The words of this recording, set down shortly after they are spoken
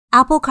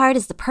Apple Card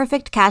is the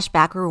perfect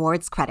cashback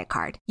rewards credit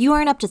card. You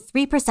earn up to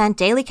 3%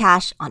 daily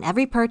cash on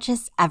every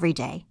purchase every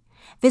day.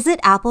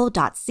 Visit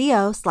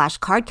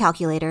apple.co/card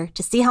calculator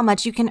to see how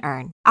much you can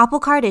earn. Apple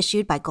Card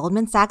issued by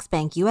Goldman Sachs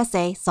Bank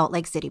USA, Salt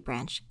Lake City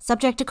branch.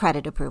 Subject to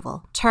credit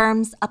approval.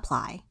 Terms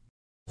apply.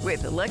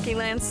 With the Lucky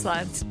Land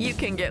Slots, you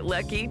can get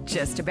lucky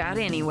just about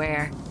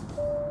anywhere.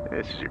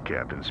 This is your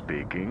captain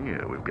speaking.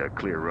 We've got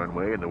clear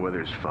runway and the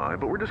weather's fine,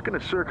 but we're just going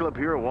to circle up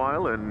here a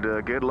while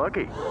and get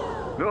lucky.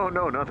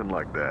 No, nothing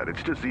like that.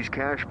 It's just these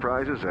cash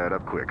prizes add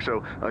up quick.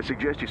 So I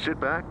suggest you sit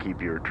back,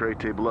 keep your tray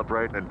table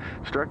upright, and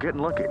start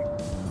getting lucky.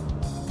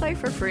 Play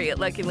for free at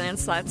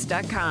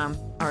LuckyLandSlots.com.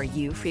 Are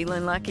you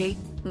feeling lucky?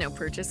 No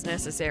purchase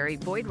necessary.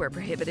 Void where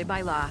prohibited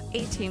by law.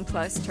 18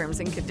 plus terms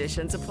and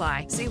conditions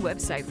apply. See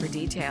website for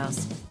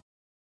details.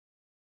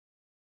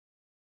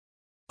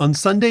 On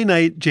Sunday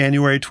night,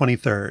 January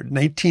 23rd,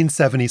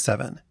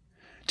 1977,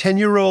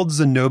 10-year-old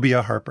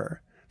Zenobia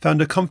Harper found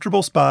a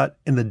comfortable spot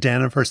in the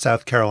den of her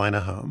South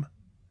Carolina home.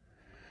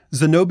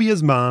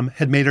 Zenobia's mom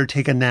had made her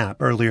take a nap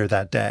earlier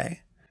that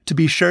day to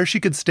be sure she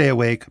could stay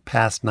awake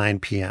past 9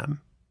 p.m.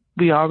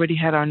 We already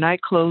had our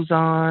night clothes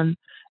on,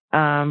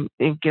 and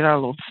get our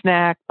little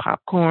snack,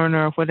 popcorn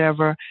or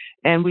whatever,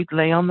 and we'd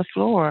lay on the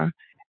floor.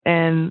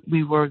 And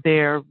we were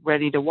there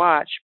ready to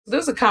watch. There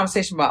was a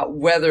conversation about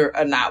whether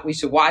or not we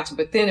should watch it,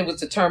 but then it was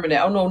determined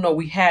that, no,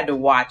 we had to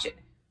watch it.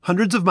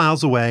 Hundreds of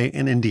miles away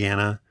in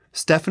Indiana,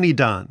 Stephanie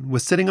Dunn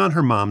was sitting on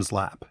her mom's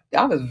lap.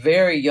 I was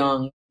very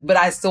young, but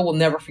I still will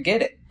never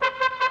forget it.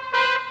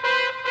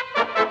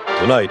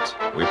 Tonight,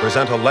 we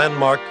present a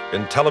landmark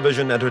in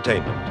television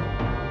entertainment.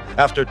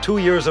 After 2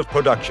 years of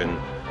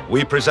production,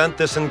 we present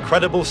this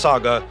incredible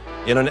saga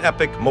in an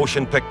epic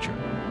motion picture,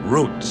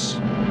 Roots.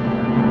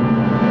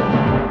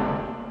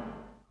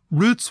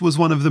 Roots was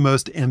one of the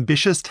most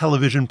ambitious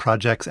television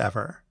projects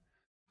ever.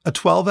 A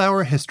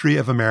 12-hour history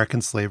of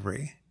American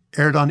slavery,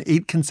 aired on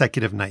 8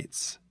 consecutive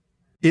nights.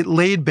 It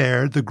laid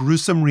bare the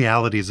gruesome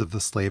realities of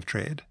the slave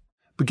trade,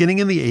 beginning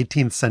in the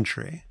 18th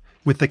century,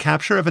 with the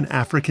capture of an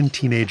African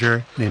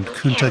teenager named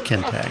Kunta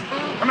Kinte.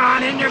 Come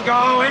on, in you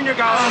go.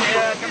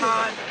 Yeah, come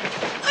on.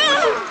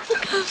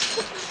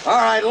 All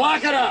right,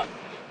 lock it up.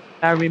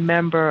 I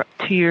remember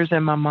tears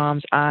in my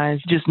mom's eyes,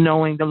 just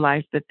knowing the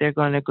life that they're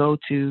going to go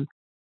to.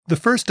 The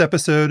first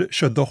episode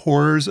showed the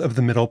horrors of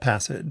the Middle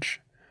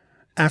Passage.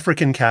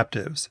 African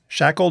captives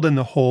shackled in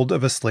the hold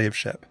of a slave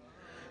ship,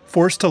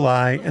 forced to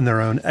lie in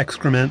their own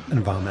excrement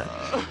and vomit.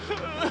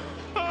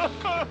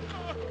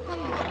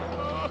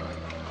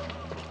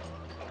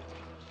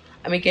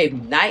 It gave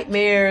me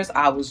nightmares.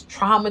 I was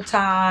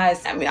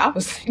traumatized. I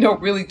was,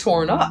 really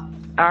torn up.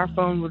 Our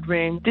phone would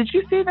ring. Did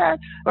you see that?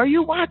 Are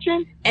you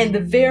watching? And the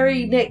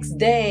very next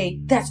day,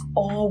 that's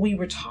all we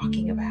were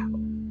talking about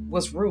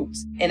was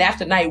Roots. And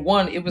after night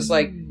 1, it was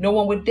like no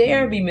one would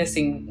dare be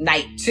missing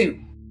night 2.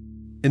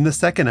 In the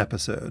second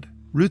episode,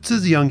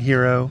 Roots' young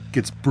hero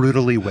gets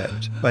brutally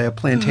whipped by a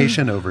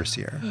plantation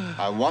overseer.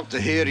 I want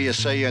to hear you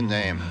say your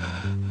name.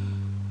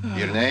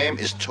 Your name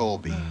is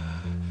Toby.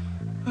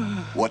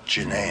 What's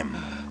your name?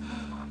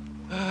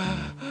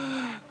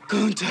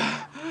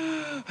 Kunta.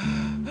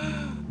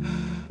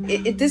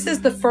 This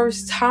is the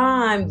first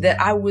time that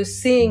I was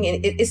seeing,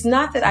 and it's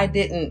not that I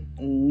didn't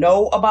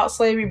know about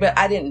slavery, but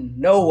I didn't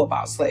know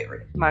about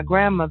slavery. My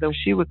grandmother,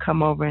 she would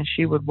come over and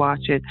she would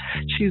watch it.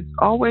 She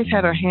always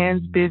had her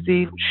hands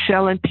busy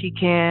shelling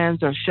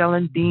pecans or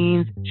shelling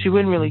beans. She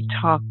wouldn't really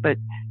talk, but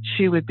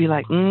she would be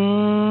like,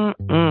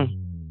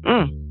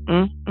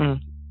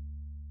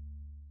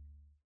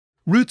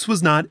 Roots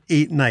was not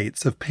 8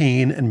 nights of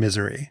pain and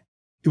misery.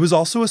 It was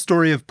also a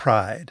story of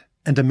pride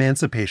and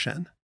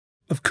emancipation,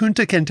 of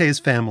Kunta Kinte's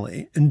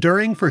family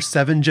enduring for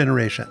 7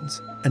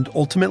 generations and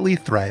ultimately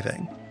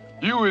thriving.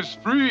 You is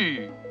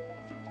free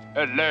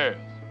at last.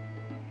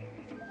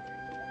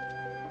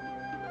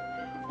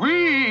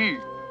 We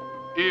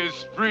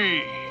is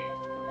free.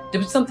 There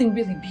was something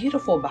really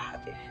beautiful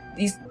about it.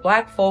 These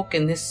Black folk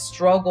and this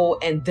struggle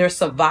and their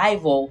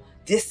survival,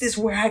 this is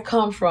where I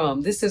come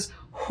from. This is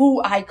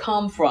who I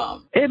come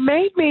from. It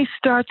made me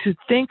start to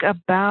think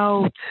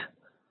about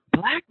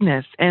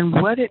Blackness and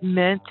what it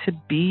meant to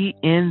be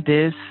in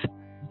this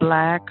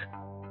Black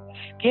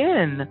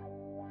skin.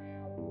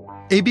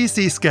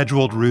 ABC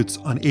scheduled Roots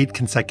on 8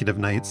 consecutive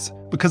nights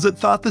because it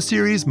thought the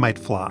series might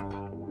flop.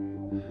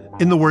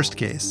 In the worst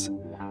case,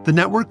 the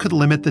network could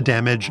limit the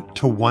damage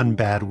to 1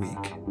 bad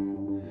week.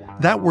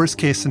 That worst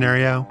case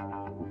scenario,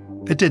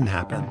 it didn't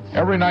happen.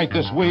 Every night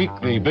this week,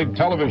 the big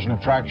television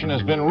attraction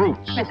has been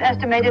Roots. It's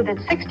estimated that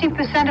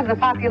 60% of the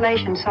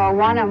population saw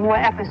 1 or more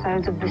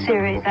episodes of the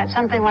series. That's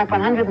something like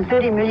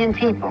 130 million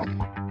people.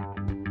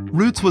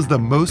 Roots was the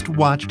most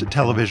watched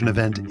television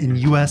event in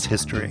U.S.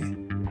 history.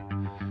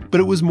 But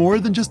it was more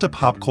than just a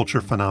pop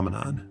culture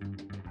phenomenon.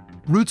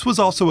 Roots was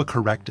also a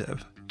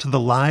corrective to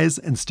the lies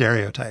and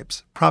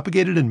stereotypes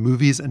propagated in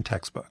movies and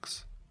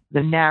textbooks.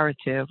 The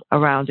narrative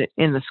around it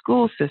in the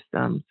school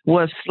system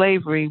was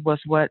slavery was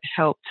what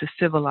helped to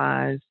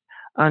civilize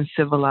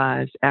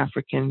uncivilized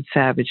African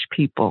savage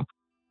people.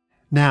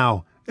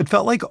 Now, It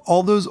felt like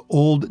all those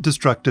old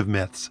destructive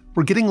myths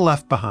were getting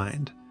left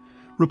behind,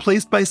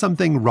 replaced by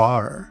something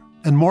rawer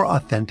and more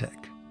authentic,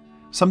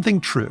 something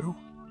true.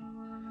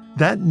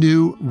 That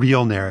new,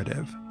 real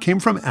narrative came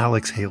from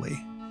Alex Haley.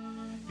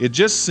 It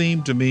just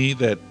seemed to me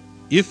that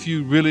if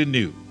you really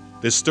knew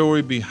the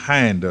story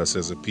behind us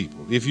as a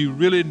people, if you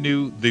really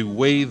knew the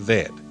way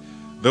that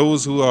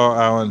those who are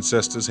our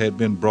ancestors had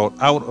been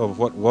brought out of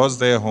what was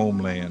their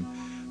homeland,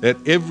 that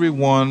every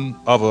one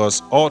of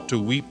us ought to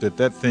weep that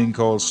that thing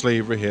called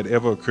slavery had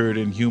ever occurred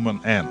in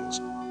human annals.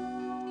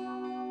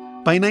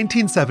 By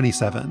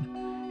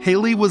 1977,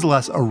 Haley was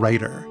less a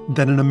writer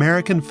than an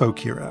American folk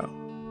hero.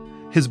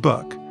 His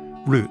book,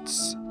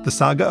 Roots, The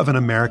Saga of an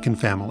American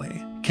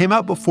Family, came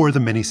out before the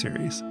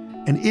miniseries,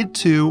 and it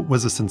too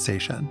was a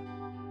sensation.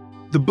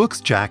 The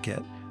book's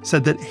jacket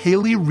said that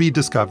Haley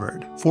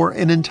rediscovered, for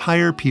an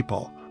entire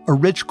people, a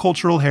rich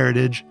cultural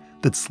heritage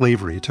that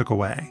slavery took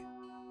away.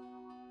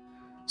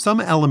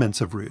 Some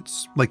elements of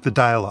Roots, like the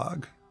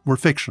dialogue, were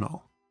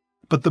fictional,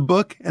 but the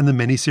book and the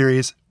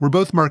miniseries were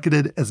both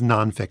marketed as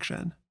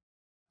nonfiction.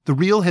 The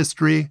real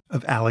history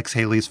of Alex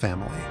Haley's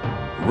family.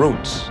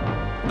 Roots,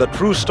 the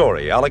true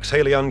story Alex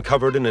Haley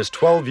uncovered in his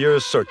 12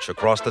 years search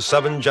across the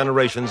 7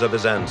 generations of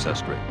his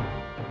ancestry.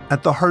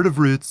 At the heart of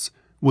Roots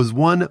was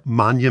one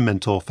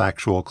monumental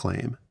factual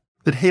claim,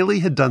 that Haley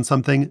had done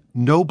something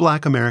no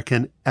Black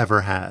American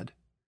ever had.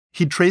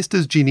 He'd traced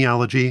his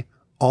genealogy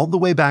all the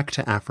way back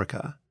to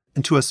Africa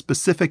and to a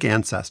specific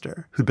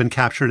ancestor who'd been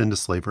captured into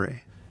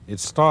slavery. It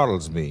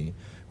startles me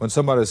when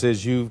somebody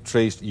says you've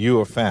traced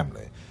your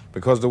family,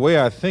 because the way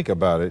I think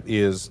about it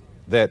is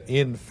that,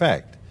 in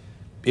fact,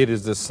 it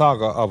is the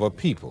saga of a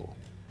people.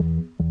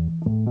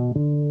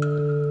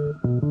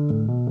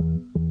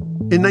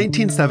 In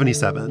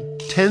 1977,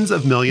 tens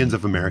of millions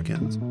of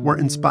Americans were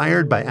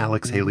inspired by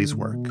Alex Haley's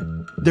work.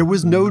 There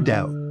was no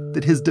doubt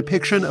that his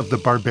depiction of the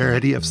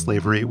barbarity of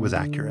slavery was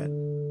accurate.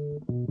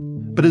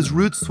 But as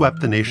Roots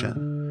swept the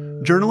nation,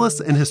 journalists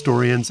and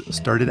historians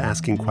started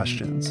asking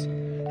questions.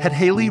 Had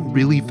Haley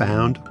really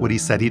found what he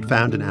said he'd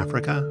found in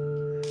Africa?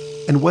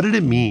 And what did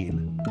it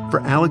mean for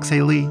Alex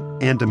Haley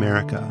and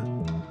America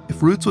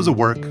if Roots was a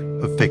work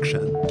of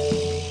fiction?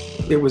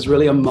 It was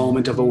really a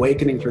moment of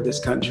awakening for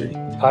this country.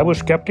 I was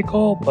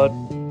skeptical, but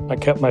I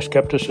kept my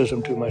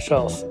skepticism to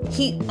myself.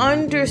 He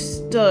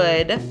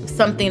understood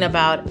something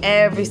about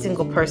every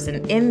single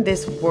person in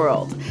this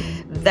world,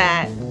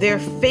 that their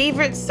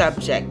favorite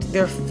subject,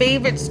 their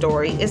favorite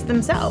story is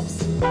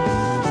themselves.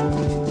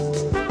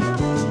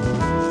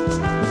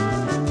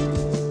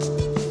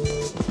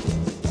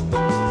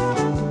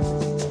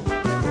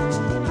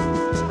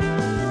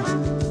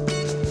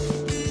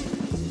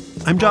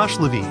 I'm Josh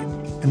Levine,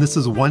 and this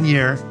is 1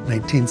 year,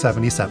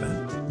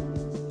 1977.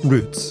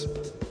 Roots,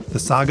 the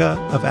saga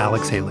of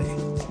Alex Haley.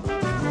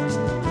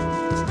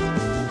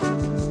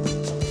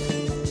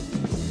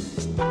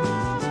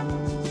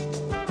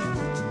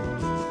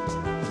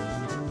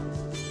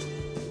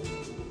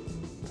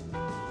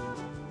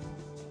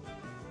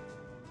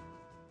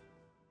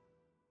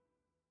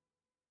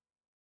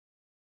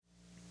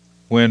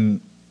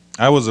 When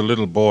I was a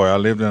little boy, I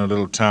lived in a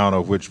little town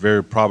of which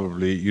very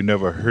probably you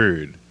never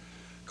heard,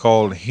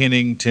 called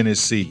Henning,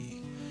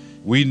 Tennessee.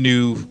 We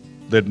knew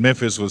that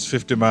Memphis was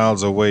 50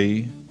 miles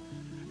away,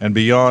 and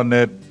beyond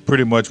that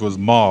pretty much was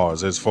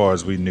Mars as far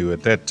as we knew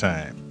at that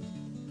time.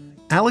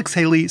 Alex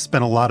Haley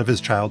spent a lot of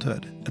his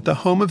childhood at the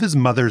home of his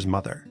mother's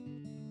mother.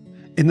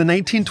 In the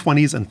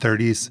 1920s and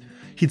 30s,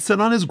 he'd sit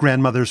on his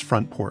grandmother's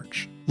front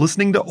porch,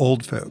 listening to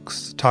old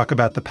folks talk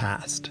about the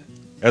past.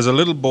 As a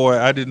little boy,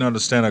 I didn't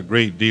understand a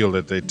great deal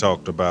that they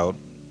talked about,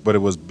 but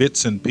it was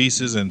bits and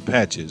pieces and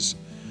patches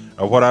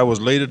of what I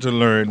was later to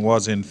learn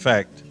was, in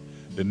fact,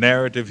 the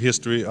narrative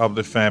history of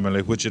the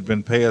family, which had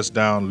been passed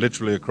down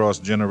literally across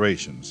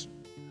generations.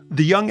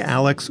 The young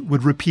Alex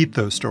would repeat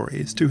those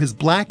stories to his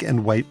black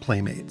and white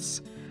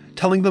playmates,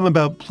 telling them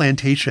about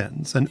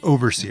plantations and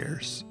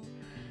overseers.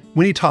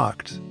 When he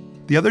talked,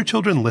 the other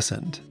children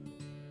listened.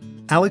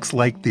 Alex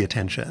liked the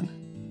attention.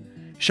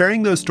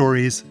 Sharing those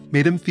stories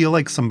made him feel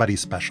like somebody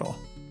special.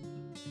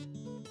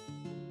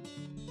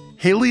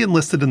 Haley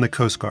enlisted in the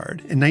Coast Guard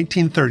in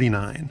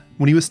 1939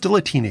 when he was still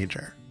a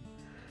teenager.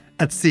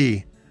 At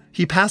sea,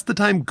 he passed the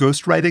time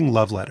ghostwriting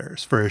love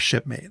letters for his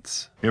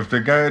shipmates. If the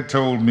guy had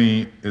told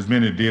me, as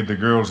many did, the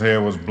girl's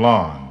hair was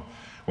blonde,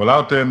 well,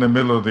 out there in the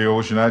middle of the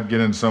ocean, I'd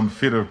get in some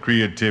fit of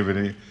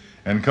creativity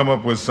and come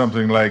up with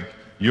something like,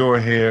 your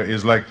hair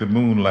is like the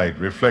moonlight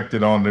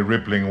reflected on the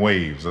rippling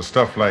waves, or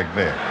stuff like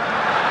that.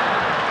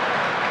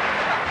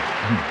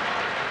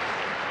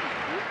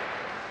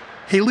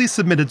 Haley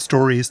submitted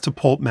stories to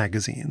pulp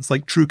magazines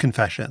like True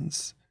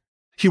Confessions.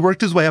 He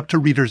worked his way up to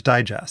Reader's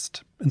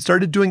Digest and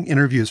started doing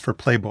interviews for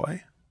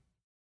Playboy.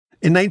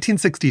 In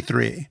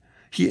 1963,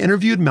 he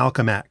interviewed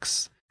Malcolm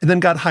X and then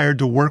got hired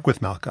to work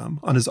with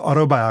Malcolm on his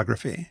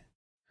autobiography.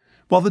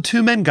 While the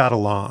two men got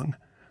along,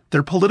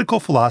 their political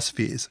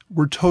philosophies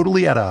were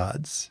totally at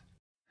odds.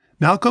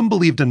 Malcolm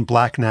believed in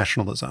black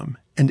nationalism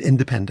and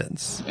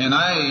independence. And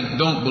I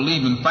don't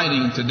believe in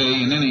fighting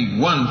today in any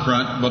one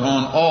front, but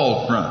on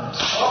all fronts.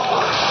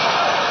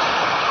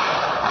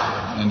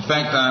 In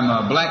fact, I'm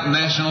a black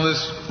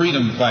nationalist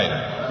freedom fighter.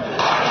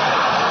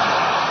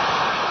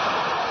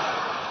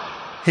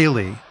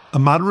 Haley, a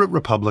moderate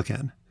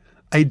Republican,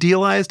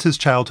 idealized his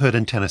childhood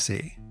in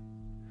Tennessee.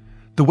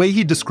 The way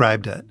he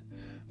described it,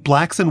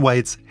 blacks and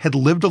whites had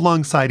lived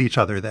alongside each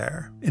other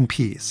there in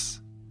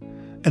peace.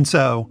 And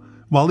so,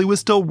 while he was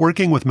still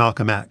working with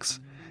Malcolm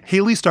X,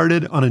 Haley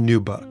started on a new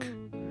book,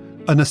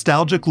 a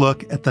nostalgic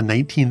look at the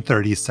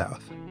 1930s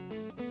South.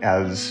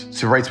 As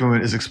civil rights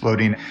movement is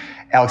exploding,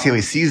 Alex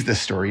Haley sees this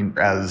story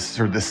as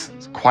sort of this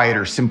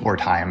quieter, simpler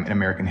time in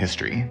American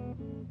history.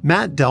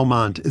 Matt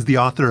Delmont is the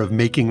author of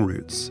Making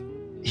Roots.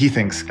 He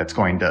thinks that's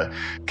going to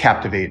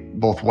captivate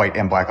both white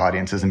and black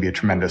audiences and be a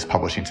tremendous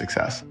publishing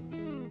success.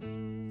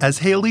 As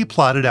Haley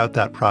plotted out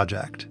that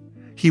project,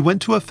 he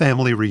went to a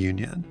family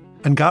reunion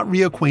and got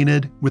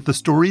reacquainted with the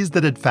stories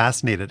that had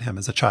fascinated him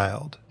as a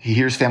child. He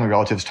hears family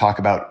relatives talk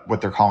about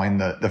what they're calling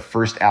the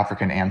first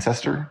African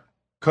ancestor.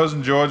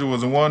 Cousin Georgia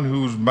was the one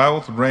whose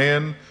mouth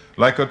ran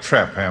like a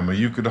trap hammer.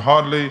 You could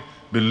hardly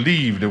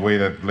believe the way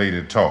that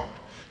lady talked.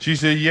 She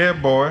said, yeah,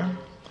 boy,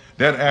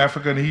 that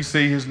African, he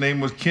say his name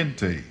was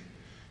Kente.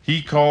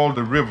 He called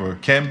the river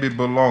Camby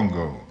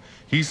Bolongo.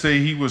 He say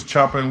he was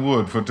chopping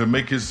wood to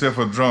make himself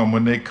a drum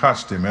when they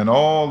cotched him, and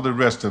all the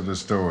rest of the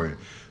story,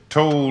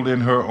 told in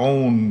her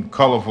own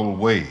colorful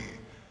way.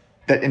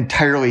 That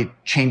entirely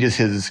changes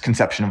his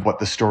conception of what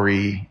the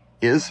story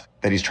is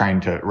that he's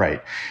trying to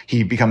write.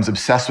 He becomes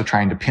obsessed with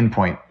trying to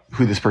pinpoint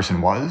who this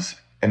person was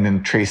and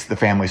then trace the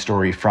family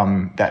story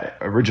from that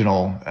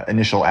original,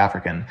 initial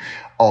African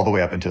all the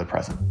way up into the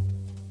present.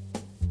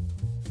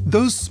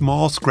 Those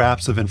small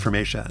scraps of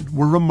information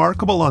were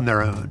remarkable on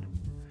their own.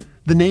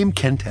 The name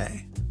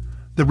Kente,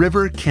 the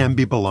river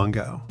Camby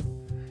Bolongo,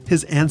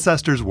 his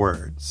ancestors'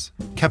 words,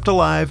 kept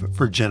alive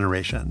for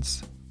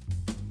generations.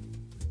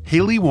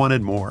 Haley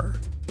wanted more.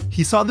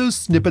 He saw those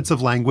snippets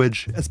of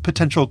language as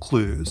potential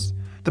clues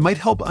that might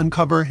help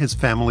uncover his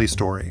family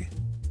story.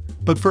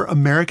 But for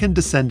American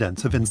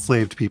descendants of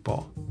enslaved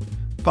people,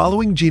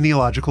 following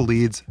genealogical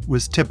leads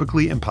was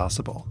typically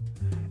impossible,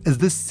 as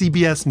this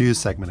CBS News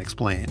segment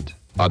explained.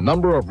 A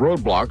number of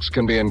roadblocks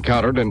can be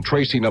encountered in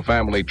tracing a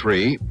family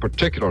tree,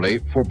 particularly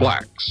for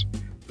blacks.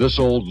 This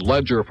old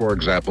ledger, for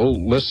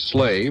example, lists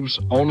slaves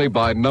only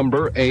by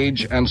number,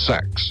 age, and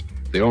sex.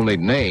 The only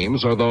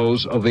names are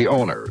those of the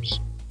owners.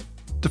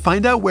 To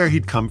find out where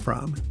he'd come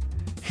from,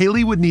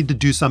 Haley would need to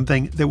do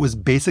something that was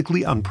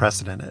basically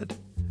unprecedented.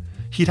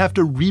 He'd have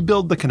to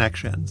rebuild the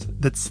connections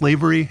that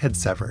slavery had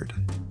severed.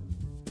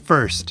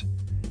 First,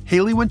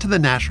 Haley went to the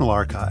National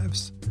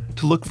Archives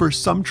to look for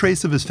some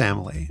trace of his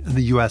family in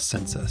the U.S.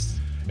 Census.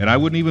 And I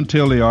wouldn't even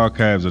tell the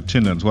archives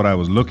attendants what I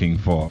was looking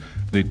for.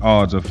 The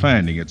odds of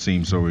finding it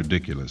seemed so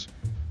ridiculous.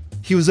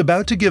 He was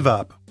about to give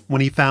up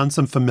when he found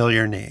some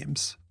familiar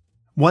names,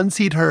 ones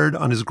he'd heard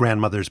on his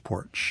grandmother's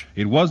porch.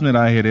 It wasn't that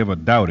I had ever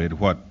doubted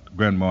what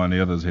Grandma and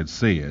the others had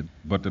said,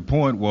 but the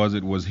point was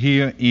it was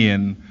here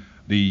in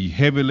the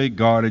heavily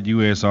guarded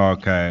U.S.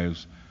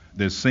 archives,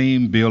 the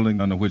same building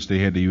under which they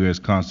had the U.S.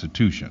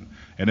 Constitution.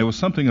 And there was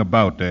something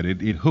about that.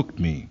 It hooked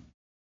me.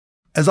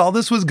 As all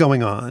this was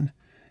going on,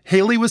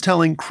 Haley was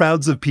telling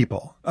crowds of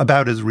people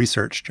about his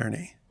research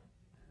journey.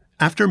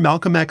 After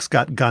Malcolm X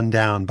got gunned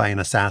down by an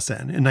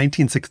assassin in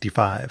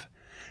 1965,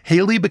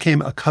 Haley became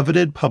a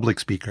coveted public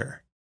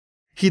speaker.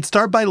 He'd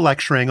start by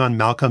lecturing on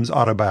Malcolm's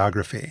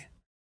autobiography,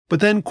 but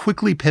then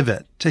quickly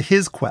pivot to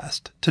his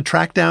quest to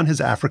track down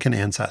his African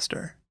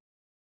ancestor.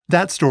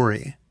 That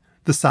story,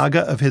 the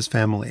saga of his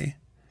family,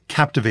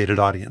 captivated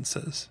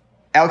audiences.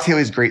 Alex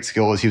Haley's great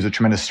skill is he was a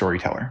tremendous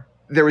storyteller.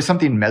 There was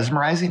something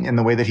mesmerizing in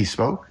the way that he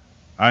spoke.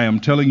 I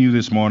am telling you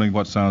this morning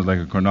what sounds like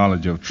a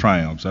chronology of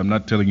triumphs. I'm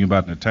not telling you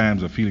about the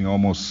times of feeling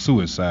almost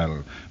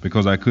suicidal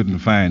because I couldn't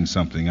find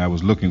something I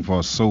was looking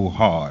for so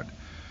hard.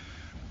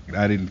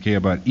 I didn't care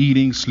about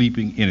eating,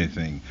 sleeping,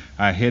 anything.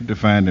 I had to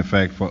find the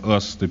fact for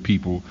us, the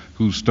people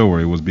whose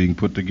story was being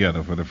put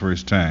together for the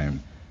first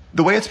time.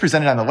 The way it's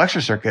presented on the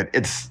lecture circuit,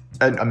 it's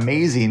an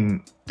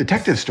amazing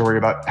detective story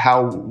about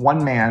how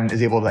one man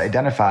is able to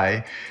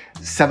identify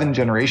 7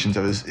 generations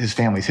of his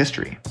family's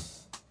history.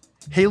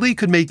 Haley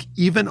could make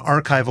even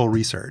archival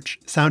research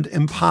sound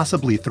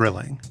impossibly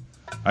thrilling.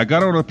 I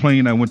got on a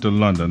plane, I went to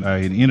London. I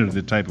had entered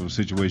the type of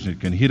situation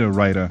that can hit a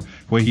writer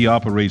where he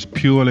operates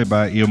purely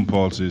by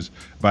impulses,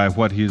 by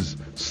what his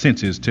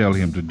senses tell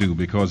him to do,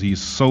 because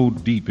he's so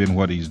deep in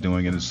what he's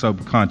doing and his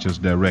subconscious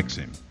directs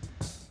him.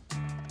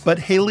 But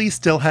Haley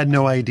still had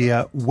no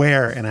idea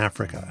where in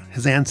Africa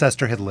his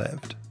ancestor had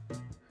lived.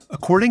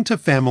 According to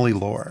family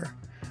lore,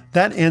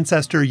 that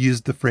ancestor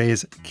used the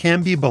phrase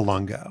Camby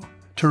Bolongo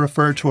to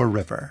refer to a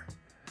river.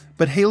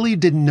 But Haley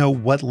didn't know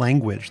what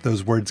language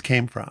those words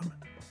came from.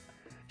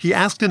 He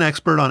asked an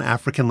expert on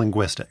African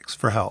linguistics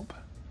for help.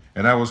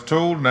 And I was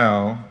told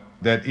now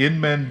that in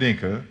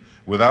Mandinka,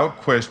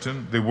 without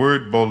question, the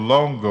word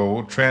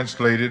Bolongo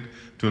translated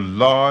to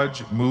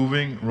large,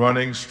 moving,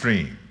 running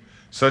stream.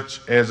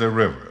 such as a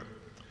river,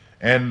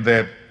 and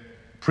that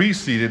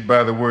preceded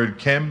by the word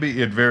Camby,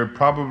 it very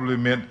probably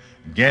meant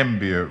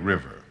Gambia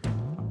River.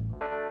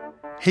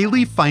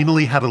 Haley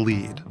finally had a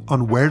lead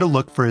on where to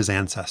look for his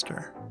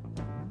ancestor.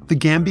 The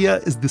Gambia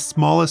is the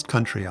smallest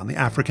country on the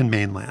African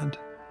mainland,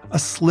 a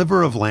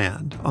sliver of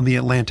land on the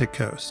Atlantic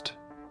coast.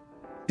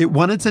 It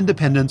won its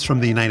independence from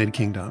the United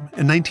Kingdom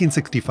in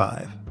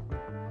 1965.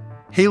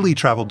 Haley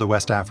traveled to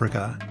West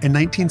Africa in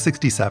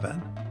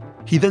 1967.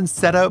 He then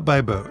set out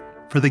by boat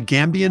for the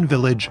Gambian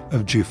village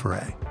of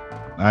Jufere.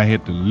 I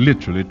had to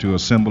literally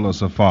assemble a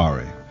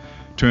safari.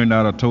 Turned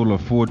out a total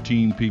of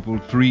 14 people,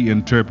 3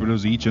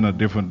 interpreters, each in a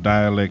different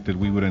dialect that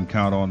we would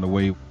encounter on the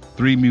way.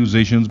 3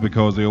 musicians,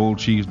 because the old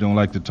chiefs don't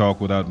like to talk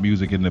without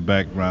music in the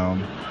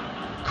background.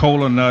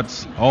 Cola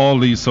nuts, all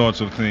these sorts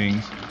of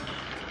things.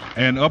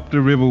 And up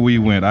the river we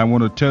went. I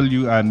want to tell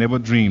you, I never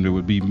dreamed it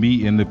would be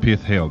me in the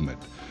pith helmet.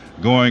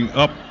 Going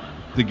up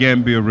the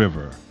Gambia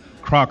River.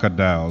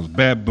 Crocodiles,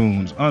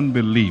 baboons,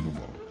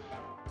 unbelievable.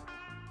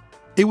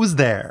 It was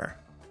there,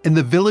 in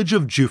the village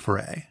of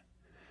Jufere,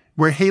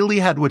 where Haley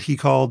had what he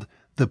called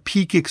the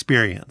peak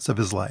experience of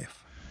his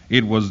life.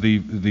 It was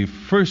the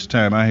first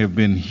time I have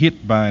been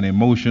hit by an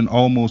emotion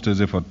almost as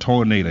if a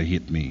tornado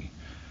hit me.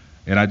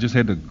 And I just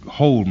had to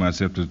hold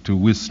myself to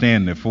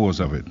withstand the force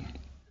of it.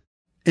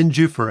 In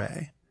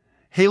Jufere,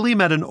 Haley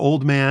met an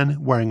old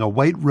man wearing a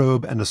white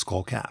robe and a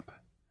skull cap.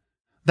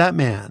 That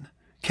man,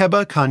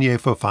 Keba Kanye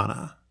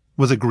Fofana,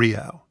 was a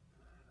griot,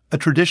 a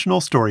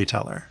traditional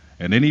storyteller.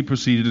 And then he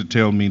proceeded to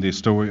tell me the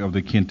story of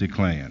the Kente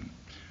clan.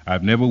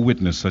 I've never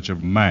witnessed such a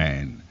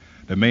mind.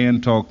 The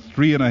man talked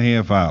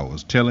 3.5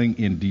 hours, telling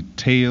in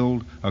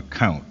detailed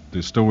account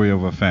the story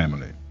of a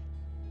family.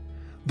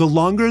 The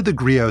longer the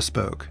griot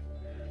spoke,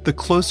 the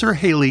closer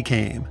Haley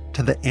came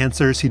to the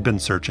answers he'd been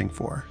searching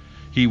for.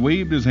 He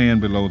waved his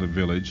hand below the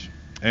village,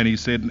 and he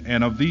said,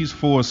 and of these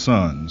 4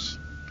 sons,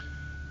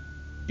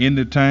 in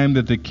the time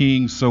that the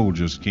king's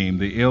soldiers came,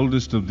 the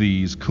eldest of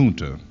these,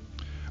 Kunta,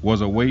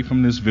 was away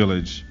from this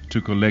village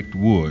to collect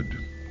wood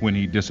when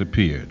he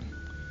disappeared.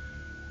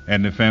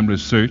 And the family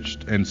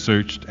searched and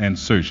searched and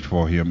searched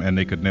for him, and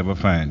they could never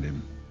find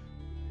him.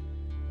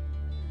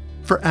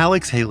 For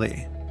Alex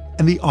Haley,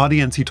 and the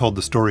audience he told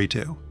the story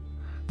to,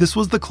 this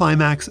was the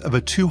climax of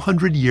a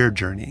 200-year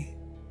journey.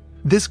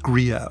 This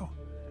griot,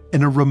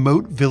 in a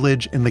remote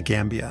village in the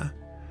Gambia,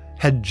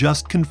 had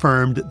just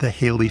confirmed the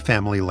Haley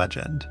family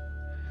legend.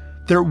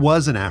 There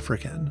was an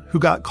African who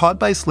got caught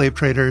by slave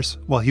traders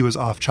while he was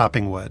off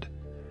chopping wood.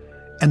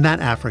 And that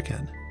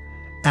African,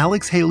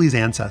 Alex Haley's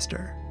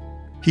ancestor,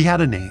 he had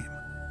a name,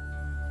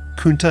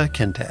 Kunta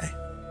Kinte.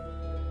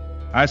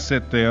 I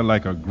sat there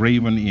like a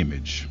graven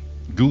image,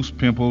 goose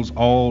pimples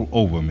all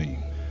over me.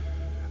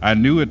 I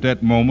knew at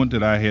that moment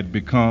that I had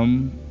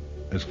become,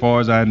 as far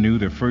as I knew,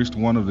 the first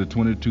one of the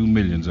 22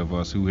 millions of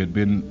us who had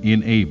been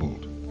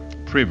enabled,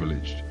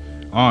 privileged,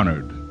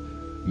 honored,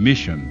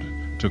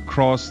 missioned to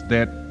cross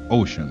that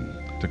ocean,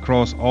 to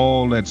cross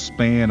all that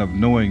span of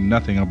knowing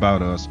nothing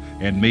about us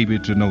and maybe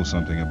to know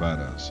something about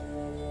us.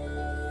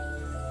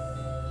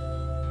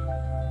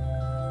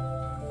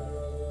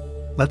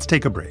 Let's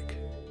take a break.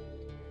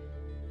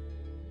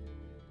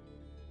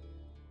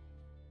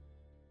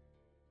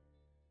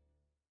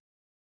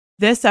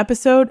 This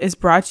episode is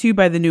brought to you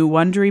by the new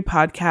Wondery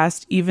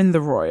podcast, Even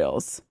the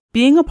Royals.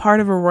 Being a part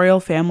of a royal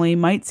family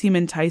might seem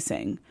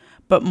enticing,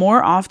 but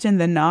more often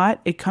than not,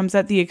 it comes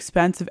at the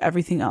expense of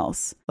everything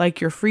else,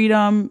 like your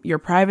freedom, your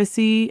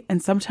privacy,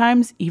 and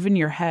sometimes even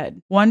your head.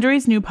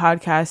 Wondery's new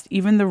podcast,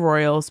 Even the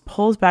Royals,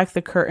 pulls back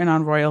the curtain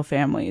on royal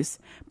families,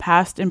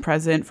 past and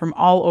present, from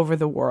all over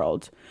the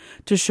world,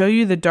 to show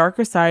you the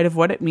darker side of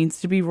what it means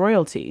to be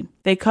royalty.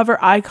 They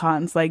cover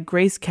icons like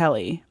Grace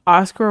Kelly,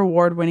 Oscar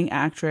award-winning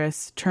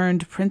actress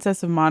turned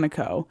Princess of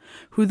Monaco,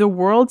 who the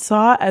world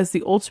saw as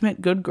the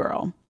ultimate good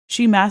girl.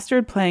 She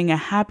mastered playing a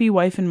happy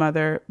wife and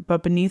mother,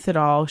 but beneath it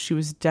all, she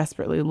was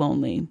desperately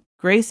lonely.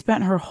 Grace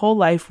spent her whole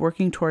life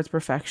working towards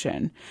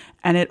perfection,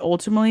 and it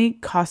ultimately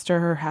cost her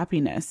her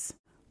happiness.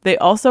 They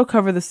also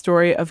cover the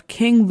story of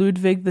King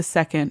Ludwig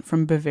II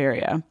from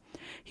Bavaria.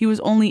 He was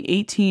only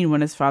 18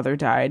 when his father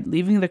died,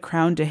 leaving the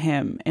crown to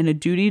him and a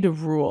duty to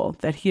rule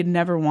that he had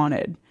never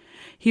wanted.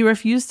 He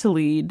refused to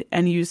lead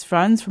and used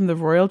funds from the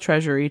royal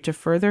treasury to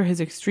further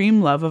his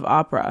extreme love of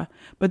opera,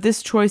 but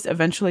this choice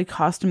eventually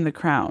cost him the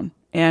crown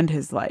and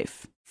his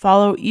life.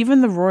 Follow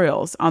Even the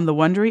Royals on the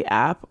Wondery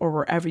app or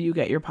wherever you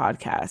get your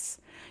podcasts.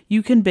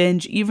 You can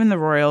binge Even the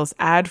Royals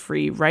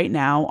ad-free right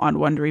now on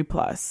Wondery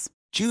Plus.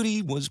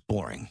 Judy was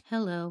boring.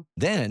 Hello.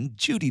 Then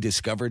Judy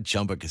discovered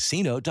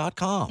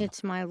ChumbaCasino.com.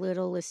 It's my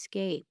little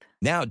escape.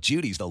 Now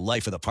Judy's the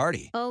life of the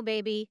party. Oh,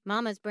 baby,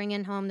 mama's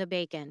bringing home the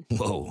bacon.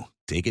 Whoa,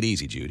 take it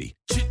easy, Judy.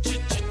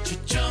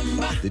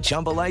 The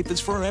Chumba life is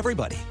for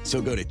everybody. So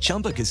go to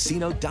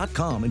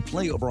ChumbaCasino.com and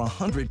play over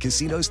 100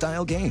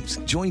 casino-style games.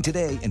 Join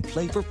today and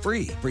play for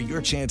free for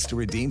your chance to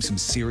redeem some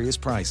serious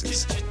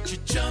prizes.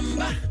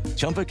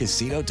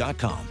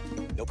 ChumbaCasino.com.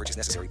 No purchase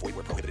necessary. Void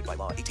where prohibited by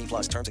law.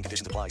 18+ terms and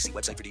conditions apply. See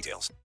website for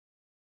details.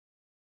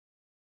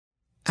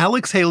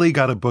 Alex Haley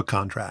got a book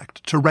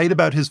contract to write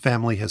about his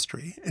family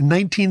history in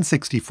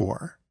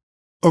 1964.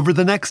 Over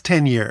the next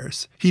 10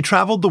 years, he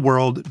traveled the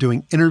world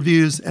doing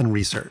interviews and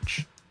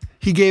research.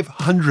 He gave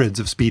hundreds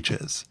of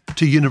speeches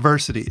to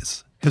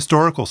universities,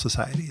 historical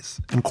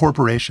societies, and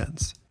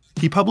corporations.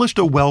 He published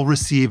a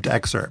well-received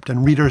excerpt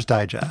in Reader's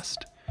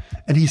Digest,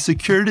 and he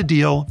secured a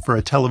deal for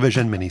a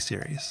television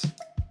miniseries.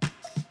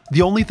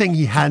 The only thing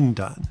he hadn't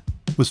done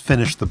was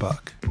finish the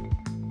book.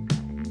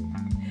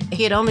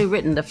 He had only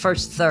written the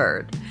first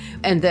third,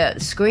 and the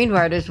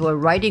screenwriters were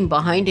writing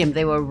behind him.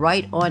 They were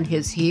right on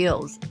his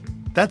heels.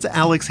 That's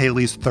Alex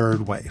Haley's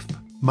third wife,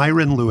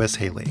 Myron Lewis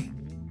Haley.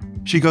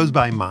 She goes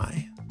by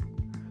Mai.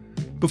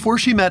 Before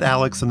she met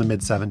Alex in the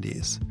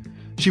mid-70s,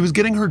 she was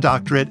getting her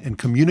doctorate in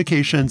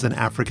Communications and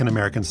African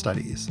American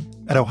Studies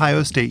at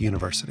Ohio State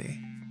University.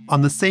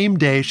 On the same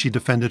day she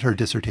defended her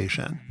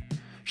dissertation,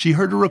 she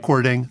heard a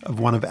recording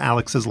of one of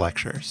Alex's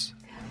lectures.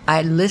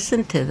 I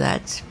listened to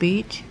that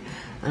speech,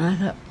 and I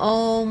thought,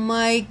 oh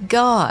my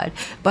God.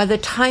 By the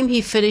time he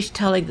finished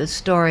telling the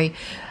story,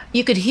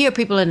 you could hear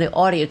people in the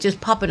audience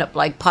just popping up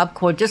like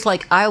popcorn, just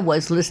like I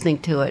was listening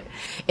to it.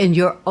 And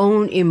your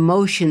own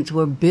emotions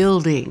were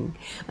building.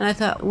 And I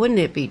thought, wouldn't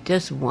it be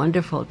just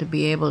wonderful to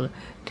be able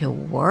to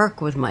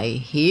work with my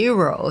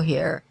hero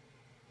here?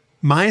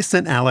 Mai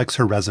sent Alex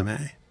her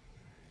resume.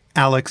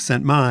 Alex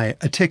sent Mai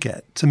a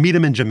ticket to meet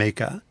him in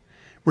Jamaica,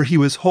 where he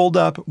was holed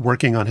up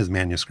working on his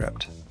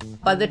manuscript.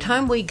 By the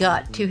time we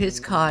got to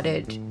his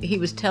cottage, he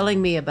was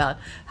telling me about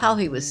how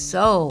he was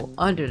so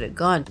under the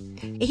gun.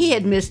 He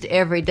had missed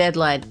every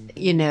deadline,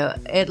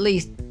 at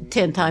least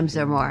 10 times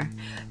or more.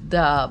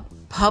 The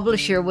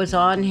publisher was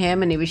on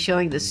him, and he was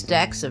showing the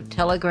stacks of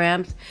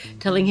telegrams,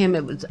 telling him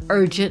it was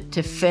urgent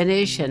to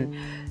finish, and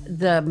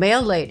the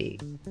mail lady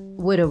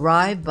would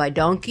arrive by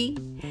donkey,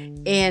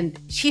 and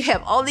she'd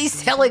have all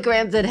these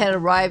telegrams that had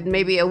arrived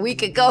maybe a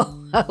week ago,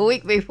 a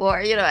week before,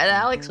 and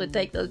Alex would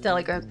take those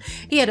telegrams.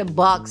 He had a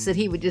box that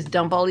he would just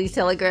dump all these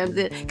telegrams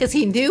in because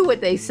he knew what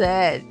they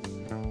said.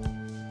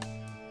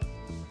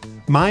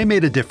 Mai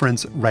made a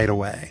difference right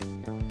away.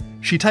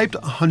 She typed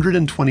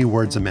 120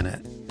 words a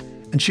minute,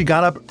 and she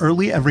got up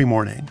early every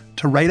morning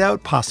to write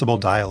out possible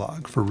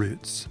dialogue for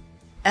Roots.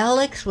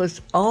 Alex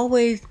was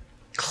always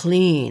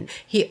clean.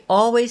 He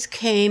always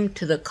came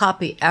to the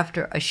copy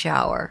after a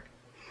shower.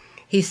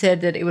 He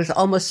said that it was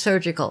almost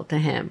surgical to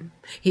him.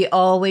 He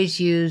always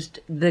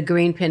used the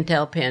green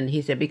Pentel pen,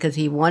 he said, because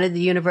he wanted the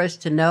universe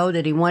to know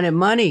that he wanted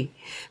money.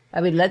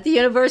 Let the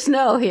universe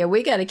know here,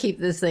 we got to keep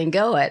this thing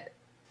going.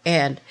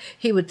 And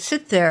he would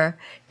sit there,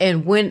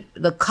 and when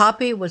the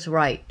copy was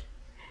right,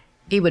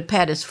 he would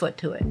pat his foot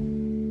to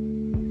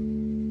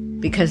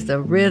it, because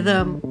the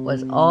rhythm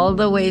was all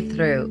the way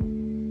through.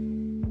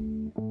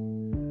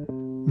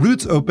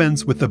 Roots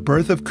opens with the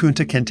birth of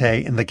Kunta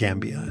Kinte in the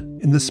Gambia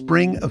in the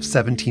spring of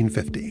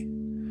 1750.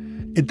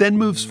 It then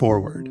moves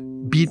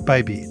forward, beat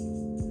by beat.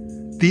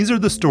 These are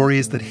the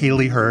stories that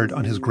Haley heard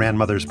on his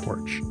grandmother's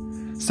porch,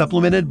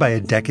 supplemented by a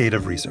decade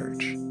of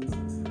research.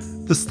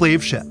 The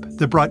slave ship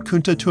that brought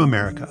Kunta to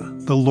America,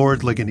 the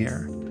Lord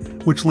Ligonier,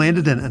 which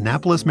landed in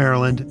Annapolis,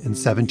 Maryland in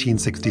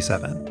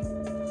 1767.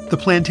 The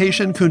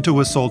plantation Kunta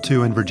was sold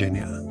to in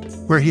Virginia,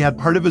 where he had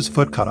part of his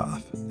foot cut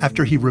off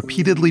after he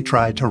repeatedly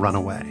tried to run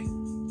away.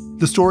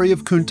 The story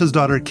of Kunta's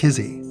daughter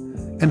Kizzy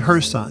and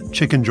her son,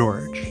 Chicken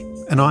George,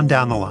 and on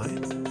down the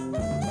line.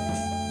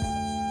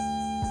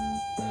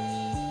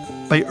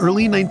 By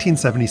early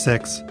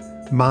 1976,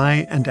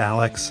 Mai and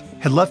Alex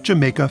had left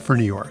Jamaica for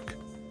New York.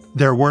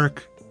 Their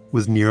work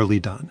was nearly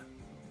done.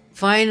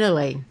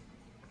 Finally,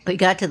 we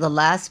got to the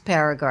last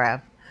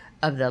paragraph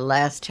of the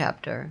last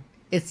chapter.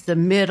 It's the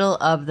middle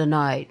of the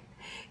night.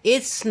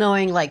 It's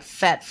snowing like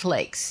fat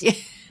flakes.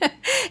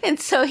 And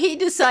so he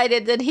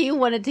decided that he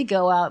wanted to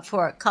go out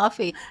for a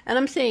coffee. And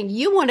I'm saying,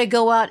 you want to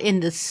go out in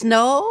the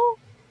snow?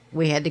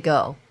 We had to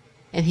go.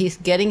 And he's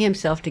getting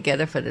himself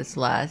together for this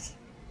last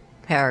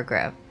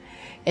paragraph.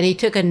 And he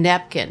took a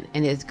napkin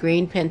and his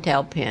green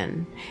Pentel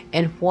pen.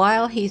 And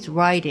while he's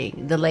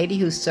writing, the lady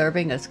who's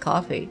serving us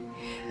coffee,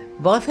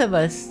 both of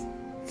us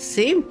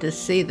seemed to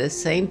see the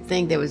same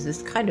thing. There was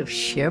this kind of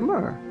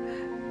shimmer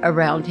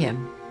around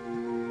him.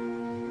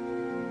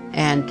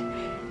 And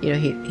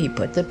he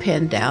put the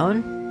pen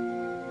down,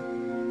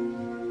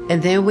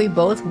 and then we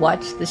both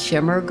watched the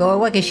shimmer go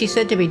away. And she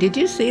said to me, "Did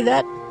you see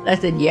that?" I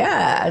said,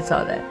 "Yeah, I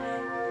saw that."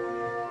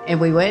 And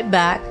we went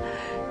back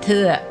to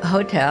the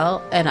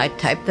hotel, and I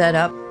typed that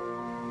up,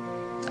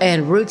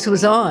 and Roots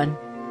was on.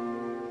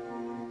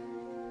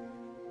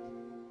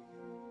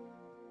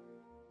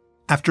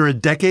 After a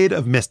decade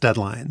of missed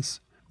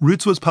deadlines,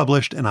 Roots was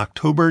published in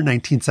October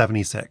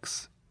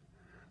 1976.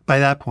 By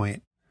that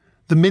point,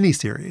 the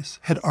miniseries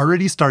had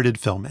already started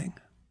filming.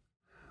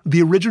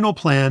 The original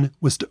plan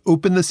was to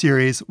open the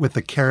series with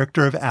the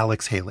character of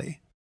Alex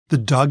Haley, the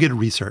dogged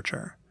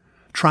researcher,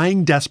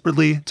 trying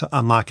desperately to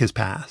unlock his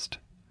past.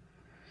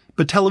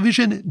 But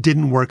television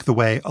didn't work the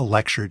way a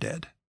lecture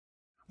did.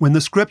 When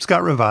the scripts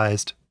got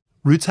revised,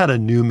 Roots had a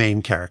new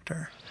main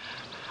character.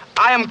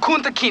 I am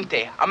Kunta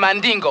Kinte, a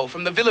Mandingo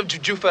from the village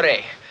of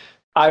Jufere.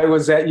 I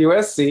was at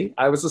USC.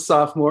 I was a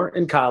sophomore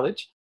in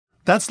college.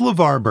 That's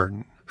LeVar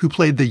Burton, who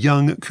played the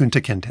young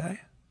Kunta Kinte.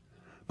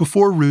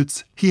 Before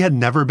Roots, he had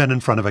never been in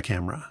front of a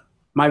camera.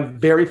 My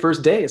very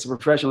first day as a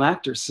professional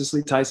actor,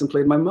 Cicely Tyson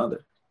played my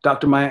mother.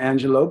 Dr. Maya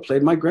Angelou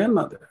played my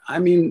grandmother. I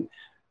mean,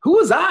 who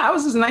was I? I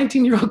was this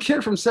 19-year-old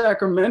kid from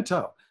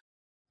Sacramento.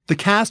 The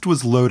cast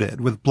was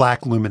loaded with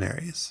Black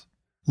luminaries.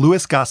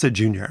 Louis Gossett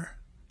Jr.,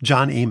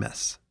 John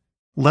Amos,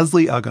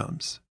 Leslie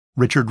Uggams,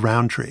 Richard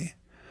Roundtree,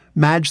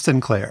 Madge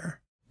Sinclair,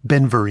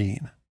 Ben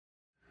Vereen.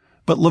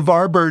 But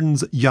LeVar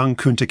Burton's young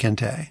Kunta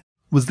Kinte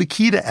was the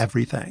key to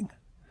everything.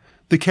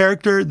 The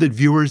character that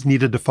viewers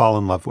needed to fall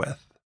in love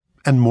with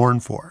and mourn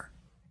for.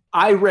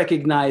 I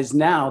recognize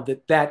now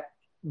that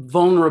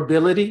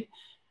vulnerability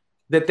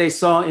that they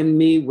saw in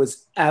me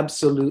was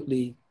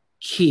absolutely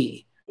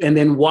key. And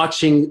then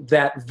watching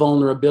that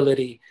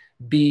vulnerability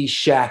be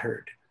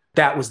shattered,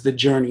 that was the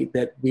journey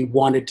that we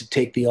wanted to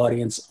take the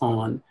audience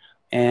on.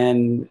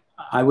 And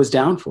I was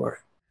down for it.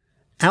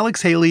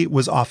 Alex Haley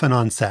was often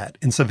on set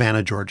in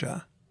Savannah,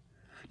 Georgia.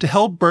 To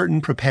help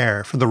Burton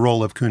prepare for the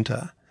role of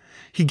Kunta,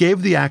 he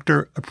gave the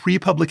actor a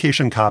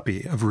pre-publication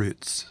copy of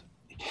Roots.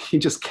 He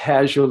just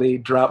casually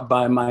dropped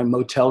by my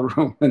motel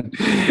room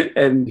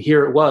and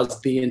here it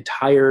was, the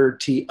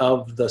entirety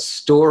of the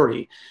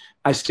story.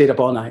 I stayed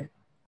up all night.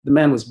 The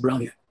man was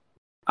brilliant.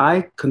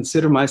 I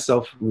consider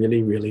myself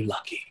really, really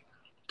lucky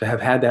to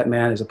have had that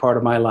man as a part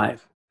of my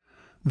life.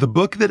 The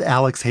book that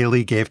Alex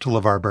Haley gave to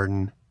LeVar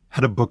Burton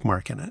had a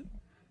bookmark in it.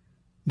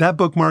 That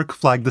bookmark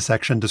flagged the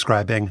section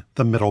describing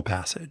the middle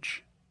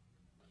passage.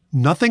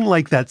 Nothing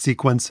like that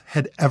sequence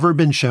had ever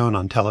been shown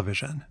on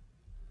television.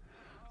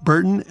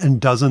 Burton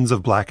and dozens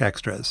of Black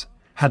extras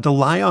had to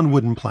lie on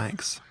wooden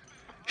planks,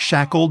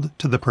 shackled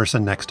to the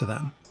person next to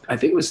them. I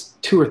think it was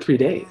 2 or 3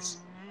 days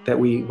that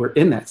we were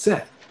in that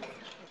set.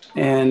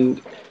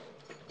 And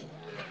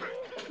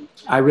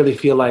I really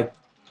feel like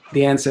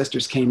the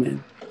ancestors came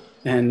in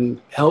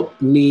and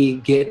helped me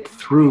get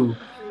through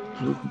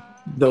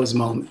those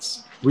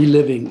moments,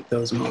 reliving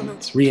those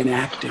moments,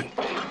 reenacting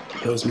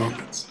those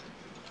moments.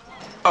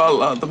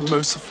 Allah the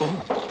merciful.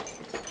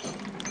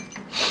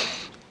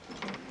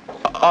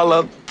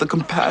 Allah the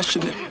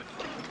compassionate.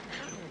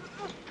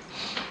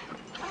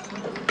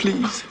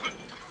 Please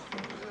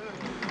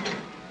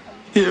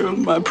hear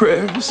my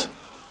prayers.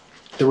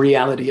 The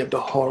reality of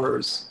the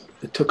horrors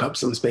that took up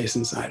some space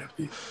inside of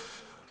me.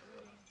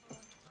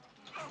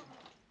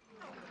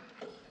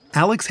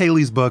 Alex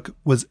Haley's book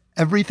was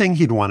everything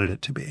he'd wanted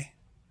it to be.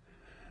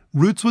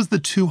 Roots was the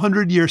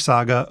 200-year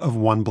saga of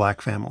one Black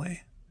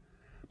family.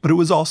 But it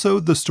was also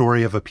the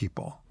story of a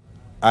people.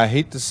 I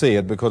hate to say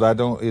it because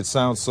it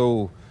sounds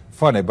so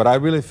funny, but I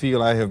really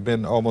feel I have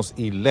been almost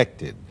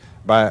elected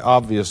by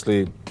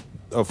obviously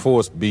a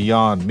force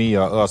beyond me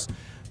or us,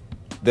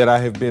 that I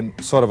have been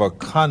sort of a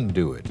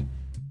conduit.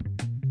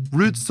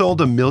 Roots sold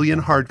 1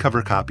 million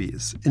hardcover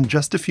copies in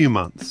just a few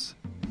months.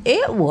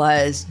 It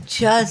was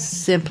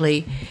just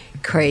simply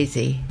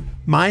crazy.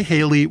 Mai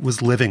Haley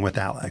was living with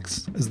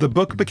Alex as the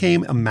book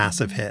became a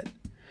massive hit,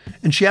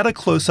 and she had a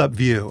close-up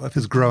view of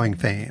his growing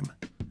fame.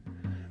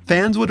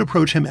 Fans would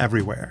approach him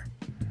everywhere,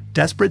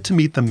 desperate to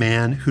meet the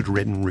man who'd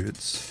written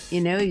Roots. You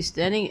know, he's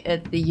standing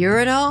at the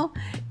urinal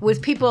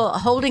with people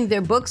holding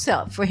their books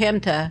out for him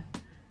to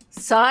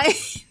sign.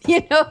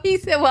 You know, he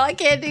said, well, I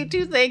can't do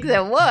 2 things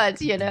at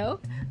once, you know.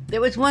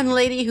 There was one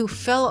lady who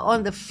fell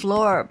on the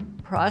floor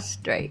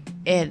prostrate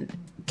and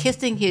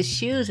kissing his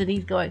shoes, and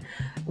he's going,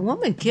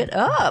 woman, get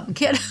up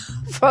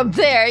from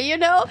there, you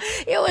know.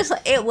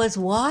 It was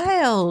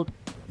wild.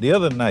 The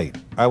other night,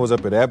 I was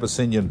up at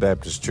Abyssinian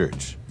Baptist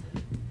Church.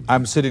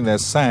 I'm sitting there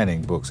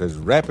signing books as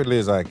rapidly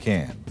as I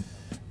can.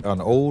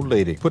 An old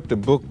lady put the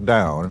book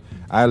down.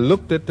 I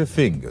looked at the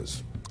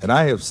fingers, and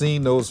I have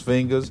seen those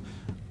fingers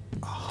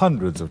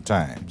hundreds of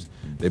times.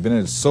 They've been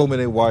in so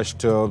many wash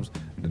tubs,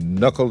 the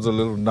knuckles a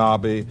little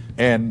knobby,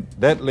 and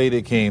that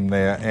lady came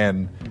there,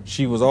 and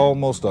she was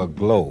almost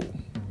aglow.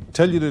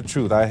 Tell you the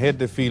truth, I had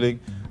the feeling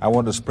I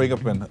wanted to spring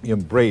up and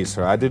embrace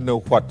her. I didn't know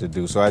what to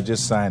do, so I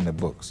just signed the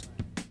books.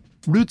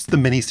 Roots the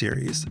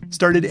miniseries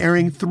started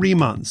airing 3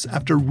 months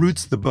after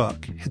Roots the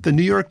book hit the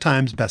New York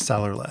Times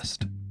bestseller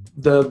list.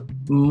 The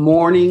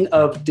morning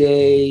of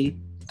day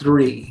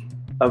 3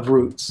 of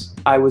Roots,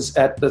 I was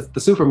at the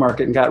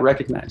supermarket and got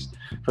recognized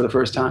for the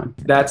first time.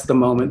 That's the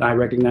moment I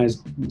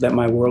recognized that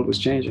my world was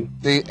changing.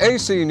 The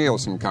A.C.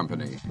 Nielsen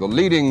Company, the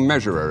leading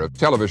measurer of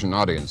television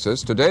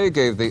audiences, today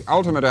gave the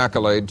ultimate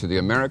accolade to the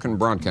American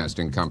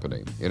Broadcasting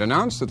Company. It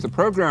announced that the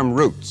program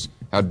Roots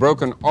had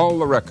broken all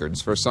the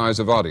records for size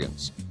of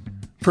audience.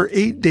 For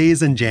 8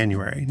 days in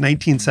January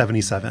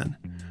 1977,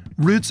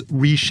 Roots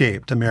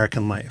reshaped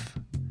American life.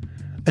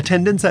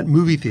 Attendance at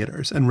movie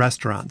theaters and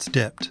restaurants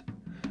dipped.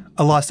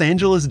 A Los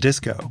Angeles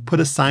disco put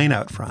a sign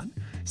out front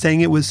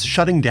saying it was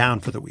shutting down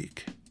for the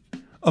week.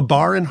 A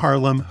bar in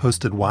Harlem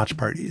hosted watch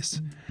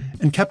parties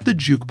and kept the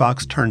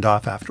jukebox turned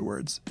off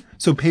afterwards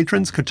so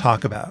patrons could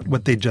talk about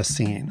what they'd just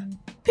seen.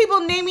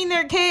 People naming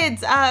their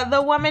kids.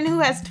 The woman who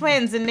has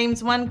twins and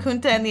names one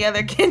Kunta and the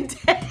other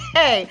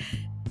Kinte.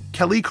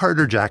 Kelly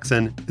Carter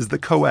Jackson is the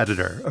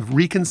co-editor of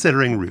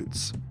Reconsidering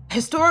Roots.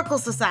 Historical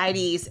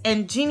societies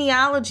and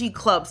genealogy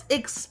clubs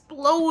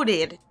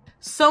exploded.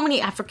 So many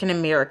African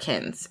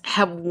Americans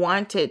have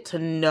wanted to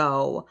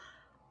know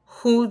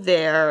who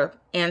their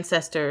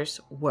ancestors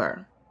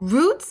were.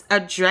 Roots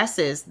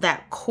addresses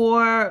that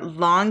core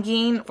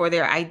longing for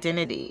their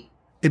identity.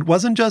 It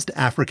wasn't just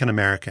African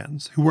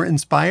Americans who were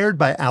inspired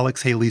by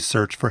Alex Haley's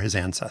search for his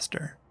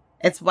ancestor.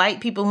 It's white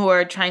people who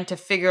are trying to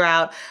figure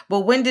out,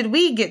 well, when did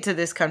we get to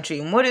this country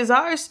and what is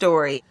our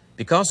story?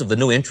 Because of the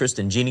new interest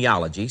in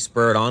genealogy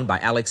spurred on by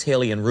Alex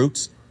Haley and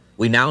Roots,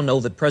 we now know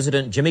that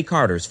President Jimmy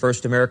Carter's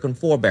first American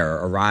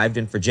forebearer arrived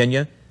in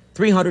Virginia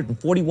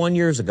 341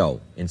 years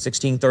ago in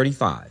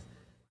 1635.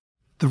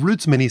 The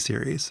Roots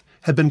miniseries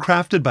had been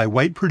crafted by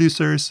white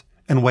producers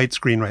and white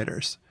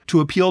screenwriters to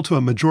appeal to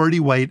a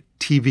majority-white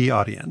TV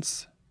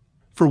audience.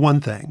 For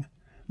one thing,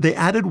 they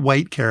added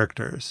white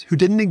characters who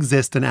didn't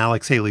exist in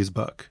Alex Haley's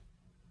book.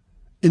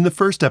 In the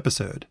first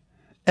episode,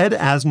 Ed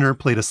Asner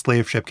played a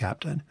slave ship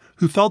captain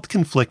who felt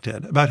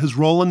conflicted about his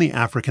role in the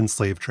African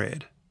slave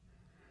trade.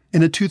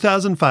 In a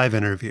 2005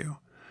 interview,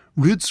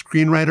 Roots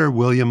screenwriter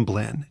William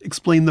Blinn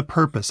explained the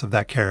purpose of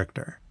that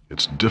character.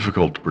 It's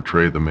difficult to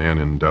portray the man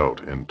in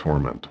doubt and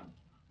torment,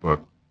 but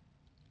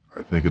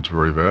I think it's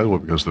very valuable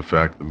because the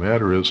fact of the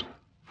matter is,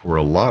 for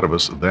a lot of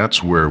us,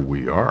 that's where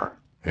we are.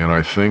 And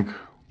I think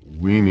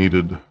we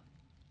needed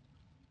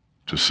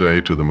to say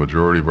to the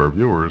majority of our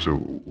viewers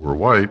who were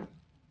white,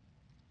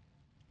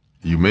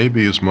 you may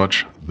be as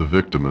much the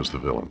victim as the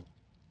villain.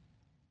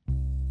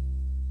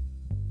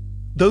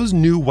 Those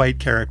new white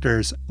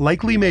characters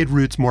likely made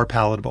Roots more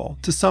palatable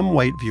to some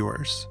white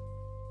viewers.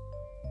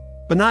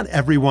 But not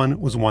everyone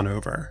was won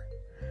over.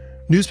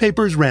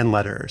 Newspapers ran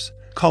letters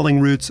calling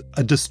Roots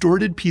a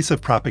distorted piece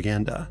of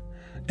propaganda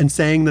and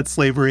saying that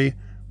slavery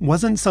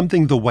wasn't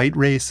something the white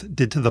race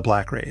did to the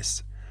black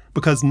race,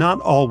 because not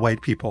all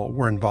white people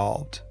were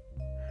involved.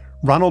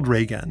 Ronald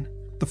Reagan,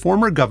 the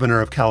former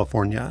governor of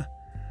California,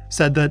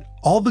 said that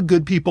all the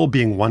good people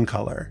being one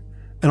color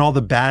and all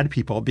the bad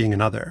people being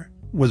another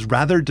was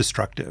rather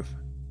destructive.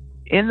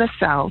 In the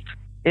South,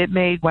 it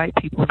made white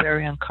people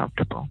very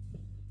uncomfortable,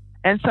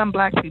 and some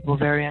black people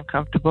very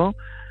uncomfortable,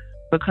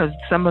 because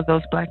some of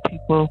those black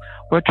people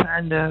were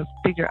trying to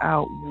figure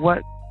out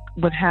what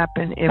would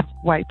happen if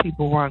white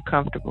people were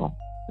uncomfortable.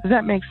 Does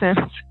that make sense?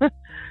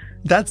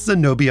 That's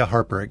Zenobia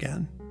Harper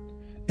again.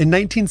 In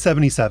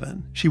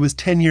 1977, she was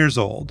 10 years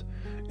old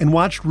and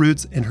watched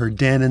Roots in her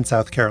den in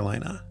South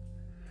Carolina.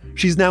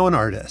 She's now an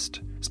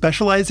artist,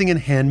 specializing in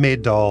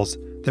handmade dolls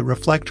that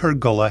reflect her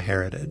Gullah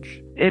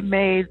heritage. It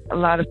made a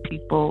lot of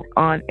people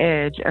on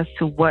edge as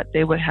to what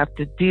they would have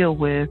to deal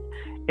with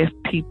if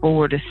people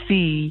were to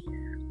see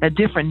a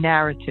different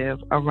narrative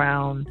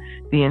around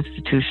the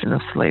institution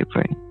of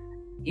slavery.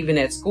 Even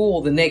at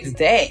school the next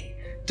day,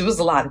 there was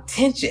a lot of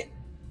tension.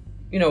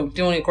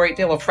 Doing a great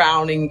deal of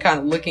frowning, kind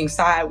of looking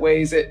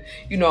sideways at,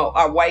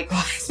 our white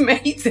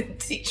classmates and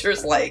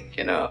teachers,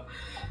 and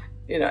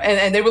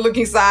they were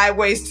looking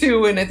sideways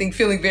too, and I think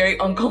feeling very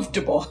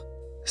uncomfortable.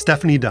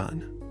 Stephanie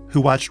Dunn, who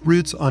watched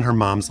Roots on her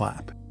mom's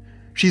lap.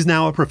 She's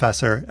now a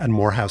professor at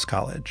Morehouse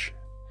College.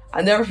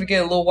 I never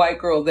forget a little white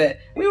girl that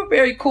we were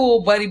very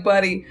cool,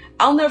 buddy.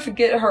 I'll never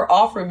forget her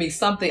offering me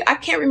something. I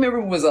can't remember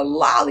if it was a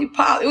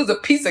lollipop. It was a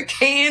piece of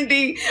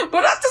candy.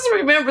 But I just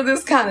remember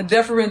this kind of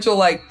deferential,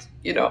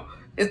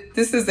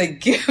 this is a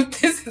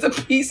gift. This is a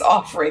peace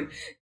offering.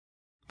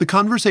 The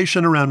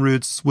conversation around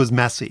Roots was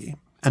messy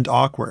and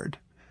awkward,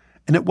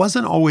 and it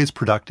wasn't always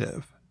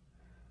productive.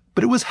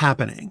 But it was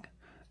happening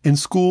in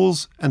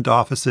schools and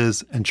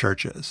offices and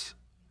churches.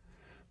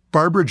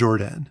 Barbara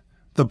Jordan,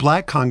 the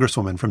black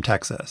congresswoman from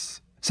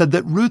Texas, said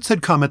that Roots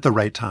had come at the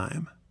right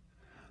time,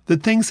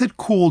 that things had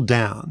cooled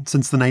down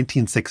since the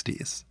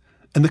 1960s,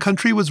 and the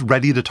country was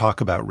ready to talk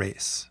about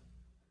race.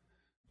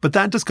 But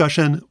that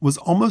discussion was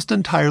almost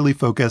entirely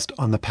focused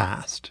on the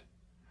past.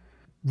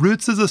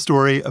 Roots is a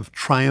story of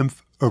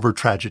triumph over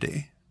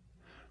tragedy.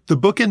 The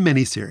book and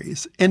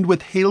miniseries end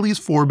with Haley's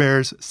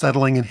forebears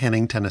settling in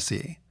Henning,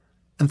 Tennessee,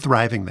 and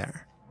thriving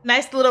there.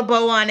 Nice little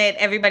bow on it.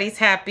 Everybody's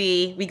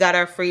happy. We got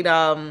our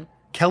freedom.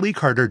 Kelly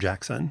Carter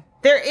Jackson.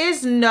 There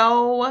is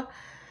no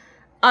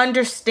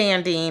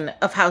understanding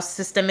of how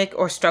systemic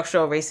or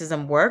structural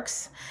racism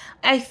works.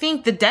 I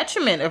think the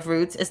detriment of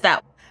Roots is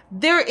that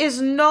there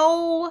is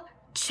no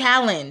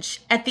challenge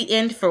at the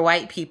end for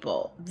white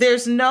people.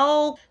 There's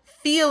no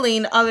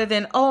feeling other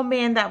than, oh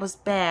man, that was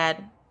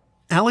bad.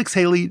 Alex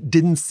Haley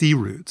didn't see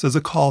Roots as a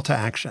call to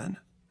action.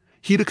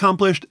 He'd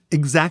accomplished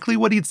exactly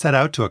what he'd set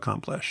out to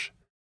accomplish,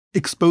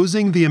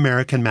 exposing the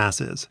American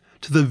masses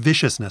to the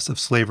viciousness of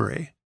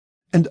slavery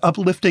and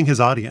uplifting his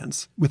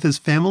audience with his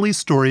family's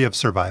story of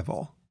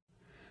survival.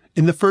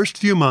 In the first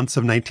few months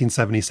of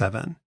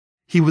 1977,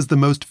 he was the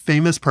most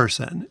famous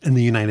person in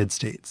the United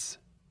States.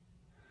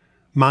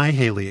 My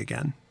Haley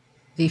again.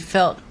 He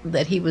felt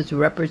that he was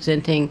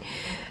representing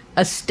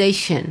a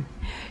station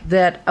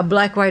that a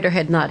black writer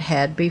had not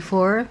had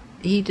before.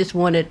 He just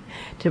wanted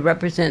to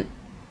represent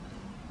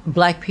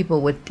black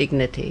people with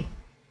dignity.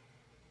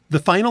 The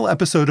final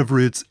episode of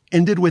Roots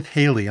ended with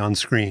Haley on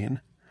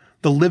screen,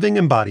 the living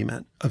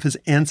embodiment of his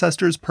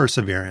ancestors'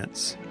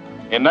 perseverance.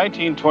 In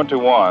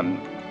 1921,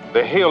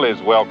 the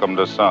Haleys welcomed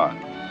a son,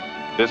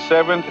 the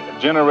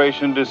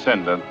seventh-generation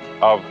descendant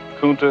of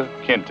Kunta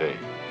Kinte.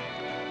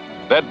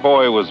 That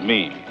boy was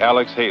me,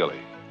 Alex Haley.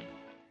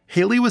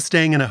 Haley was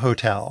staying in a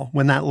hotel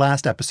when that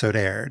last episode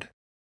aired.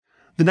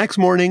 The next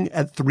morning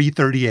at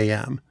 3:30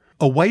 a.m.,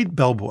 a white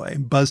bellboy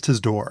buzzed his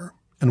door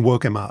and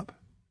woke him up.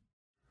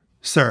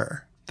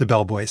 "Sir," the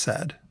bellboy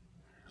said,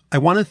 "I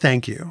want to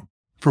thank you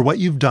for what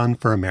you've done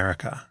for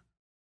America."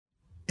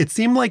 It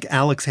seemed like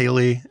Alex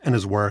Haley and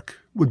his work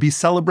would be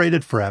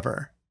celebrated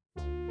forever.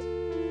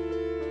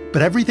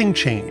 But everything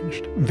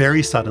changed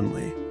very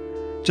suddenly,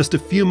 just a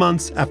few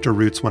months after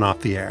Roots went off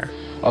the air.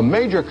 A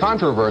major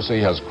controversy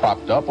has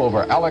cropped up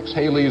over Alex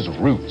Haley's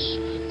Roots.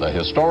 The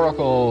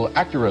historical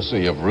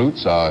accuracy of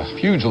Roots, a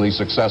hugely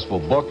successful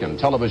book and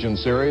television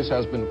series,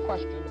 has been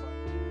questioned.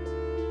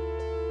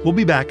 We'll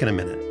be back in a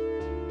minute.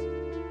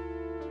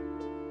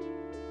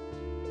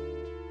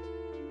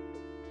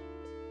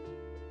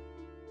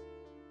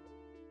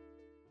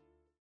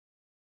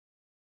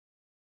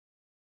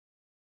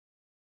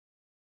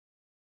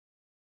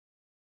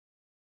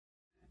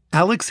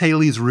 Alex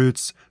Haley's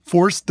Roots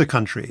forced the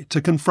country to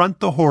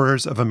confront the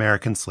horrors of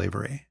American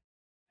slavery.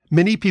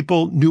 Many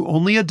people knew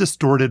only a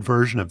distorted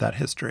version of that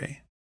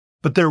history,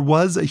 but there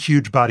was a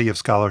huge body of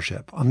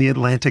scholarship on the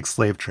Atlantic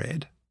slave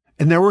trade,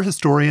 and there were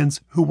historians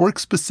who worked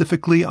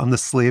specifically on the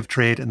slave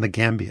trade in the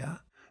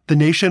Gambia, the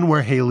nation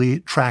where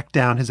Haley tracked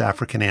down his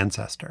African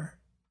ancestor.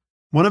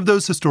 One of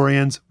those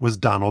historians was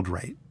Donald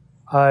Wright.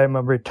 I'm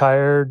a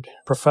retired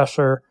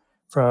professor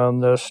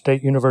from the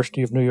State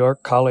University of New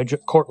York College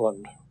at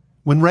Cortland.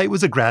 When Wright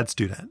was a grad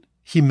student,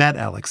 he met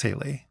Alex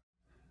Haley.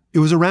 It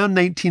was around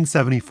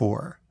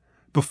 1974,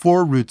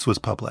 before Roots was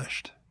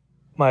published.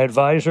 My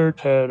advisor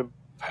had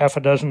half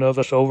a dozen of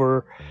us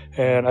over,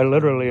 and I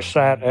literally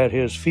sat at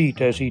his feet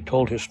as he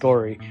told his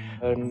story.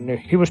 And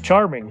he was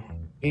charming.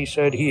 He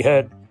said he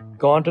had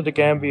gone to the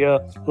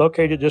Gambia,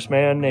 located this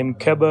man named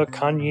Keba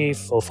Kanye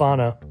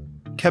Fofana.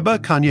 Keba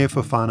Kanye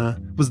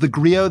Fofana was the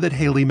griot that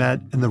Haley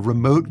met in the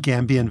remote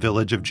Gambian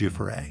village of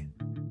Jufere.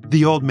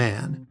 The old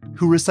man,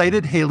 who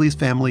recited Haley's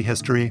family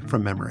history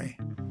from memory.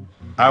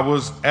 I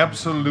was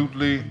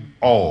absolutely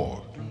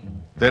awed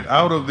that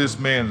out of this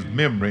man's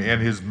memory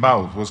and his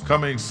mouth was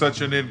coming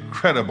such an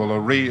incredible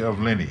array of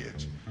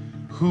lineage.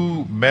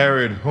 Who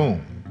married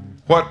whom?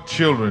 What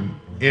children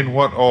in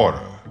what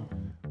order?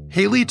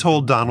 Haley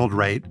told Donald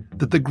Wright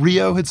that the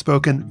griot had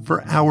spoken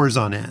for hours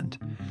on end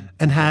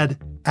and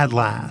had, at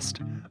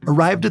last,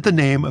 arrived at the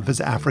name of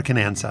his African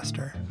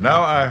ancestor.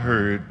 Now I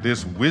heard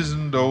this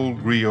wizened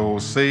old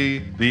griot say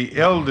the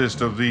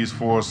eldest of these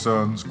four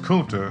sons,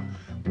 Kunta,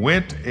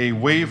 went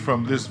away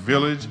from this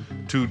village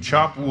to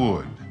chop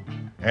wood,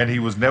 and he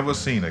was never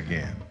seen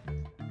again.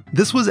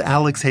 This was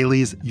Alex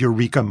Haley's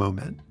eureka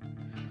moment.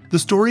 The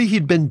story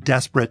he'd been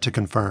desperate to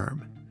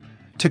confirm,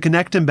 to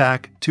connect him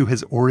back to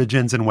his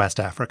origins in West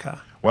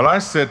Africa. Well, I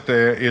sat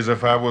there as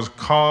if I was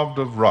carved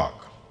of rock.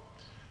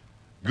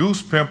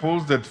 Goose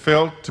pimples that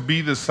felt to be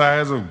the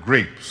size of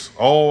grapes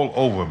all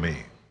over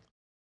me.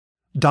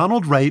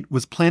 Donald Wright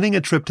was planning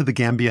a trip to the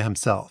Gambia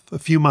himself a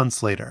few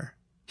months later.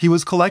 He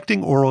was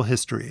collecting oral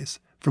histories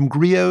from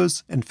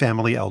griots and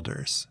family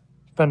elders.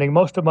 Spending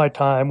most of my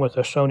time with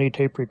a Sony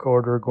tape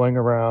recorder going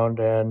around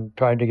and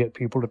trying to get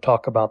people to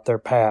talk about their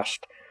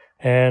past.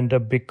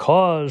 And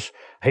because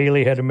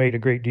Haley had made a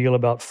great deal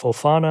about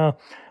Fofana,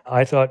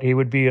 I thought he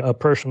would be a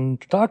person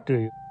to talk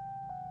to.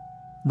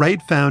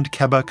 Wright found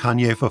Keba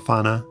Kanye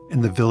Fofana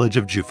in the village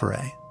of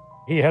Jufere.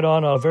 He had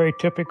on a very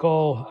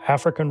typical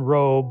African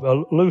robe,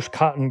 a loose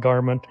cotton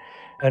garment,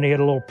 and he had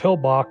a little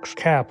pillbox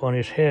cap on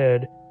his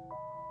head.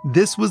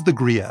 This was the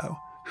griot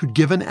who'd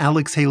given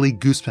Alex Haley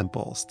goose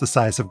pimples the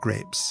size of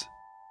grapes.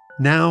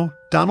 Now,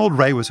 Donald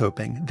Wright was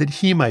hoping that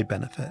he might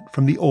benefit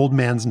from the old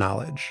man's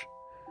knowledge.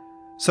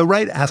 So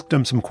Wright asked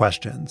him some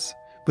questions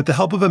with the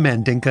help of a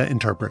Mandinka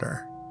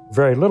interpreter.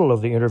 Very little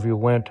of the interview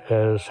went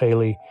as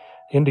Haley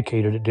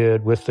indicated it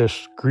did, with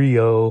this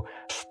griot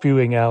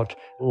spewing out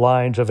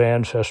lines of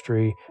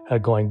ancestry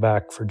going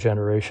back for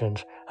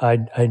generations. I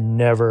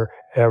never,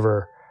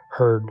 ever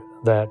heard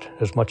that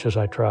as much as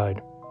I tried.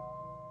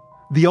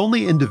 The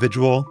only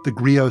individual the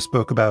griot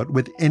spoke about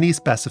with any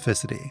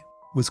specificity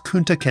was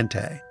Kunta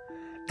Kinte,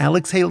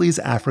 Alex Haley's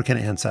African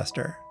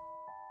ancestor.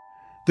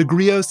 The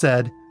griot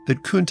said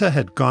that Kunta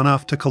had gone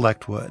off to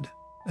collect wood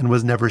and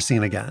was never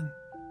seen again.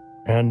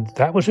 And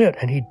that was it,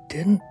 and he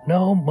didn't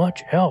know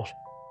much else.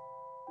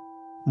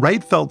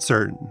 Wright felt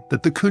certain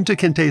that the Kunta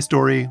Kinte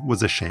story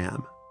was a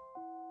sham.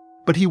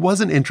 But he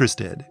wasn't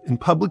interested in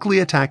publicly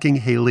attacking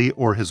Haley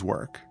or his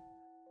work.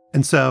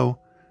 And so,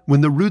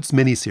 when the Roots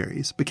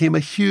miniseries became a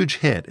huge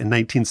hit in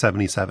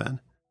 1977,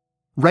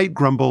 Wright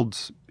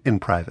grumbled in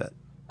private.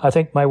 I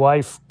think my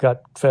wife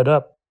got fed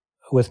up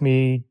with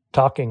me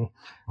talking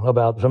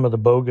about some of the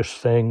bogus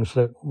things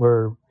that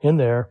were in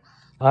there.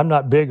 I'm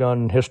not big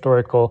on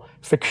historical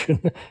fiction.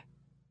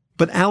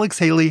 But Alex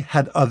Haley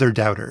had other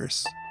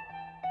doubters.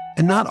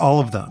 And not all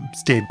of them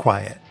stayed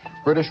quiet.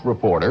 British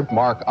reporter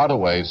Mark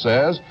Ottaway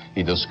says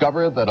he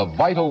discovered that a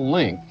vital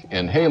link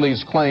in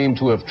Haley's claim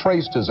to have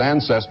traced his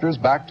ancestors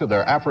back to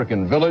their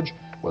African village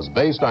was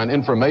based on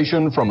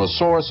information from a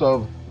source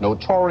of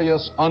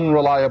notorious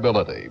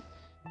unreliability.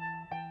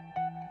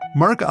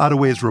 Mark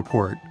Ottaway's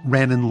report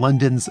ran in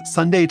London's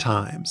Sunday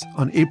Times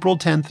on April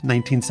 10,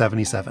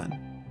 1977.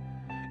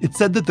 It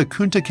said that the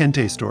Kunta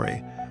Kinte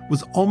story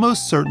was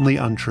almost certainly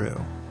untrue.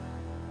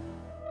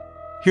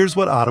 Here's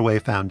what Ottaway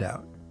found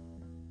out.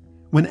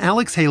 When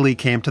Alex Haley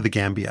came to the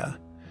Gambia,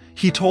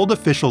 he told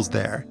officials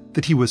there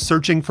that he was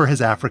searching for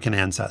his African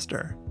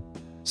ancestor,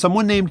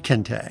 someone named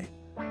Kinte,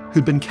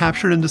 who'd been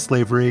captured into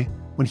slavery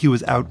when he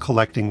was out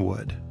collecting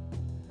wood.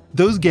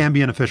 Those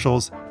Gambian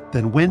officials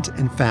then went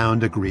and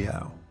found a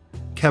griot,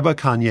 Keba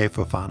Kanye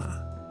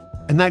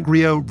Fofana. And that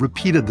griot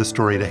repeated the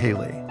story to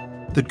Haley,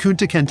 that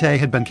Kunta Kinte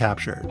had been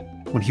captured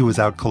when he was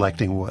out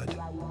collecting wood.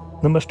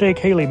 The mistake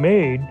Haley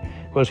made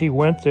was he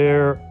went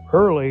there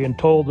early and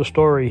told the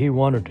story he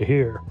wanted to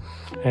hear.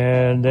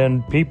 And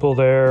then people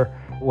there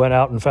went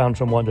out and found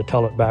someone to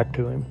tell it back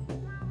to him.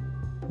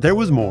 There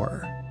was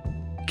more.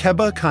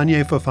 Keba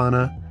Kanye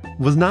Fofana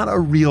was not a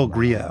real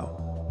griot.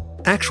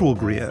 Actual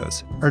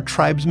griots are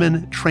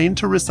tribesmen trained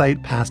to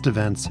recite past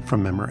events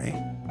from memory.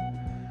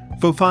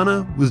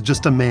 Fofana was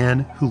just a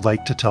man who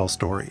liked to tell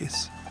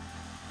stories.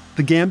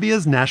 The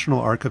Gambia's national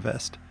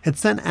archivist had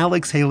sent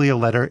Alex Haley a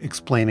letter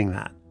explaining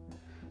that.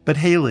 But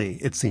Haley,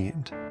 it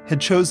seemed, had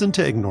chosen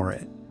to ignore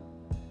it.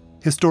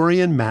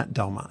 Historian Matt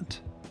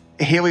Delmont.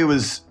 Haley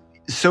was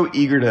so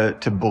eager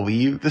to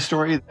believe the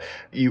story.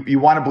 You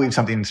want to believe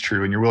something's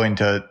true, and you're willing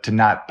to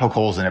not poke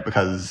holes in it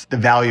because the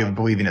value of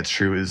believing it's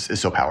true is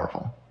so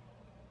powerful.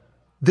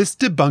 This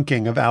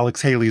debunking of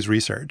Alex Haley's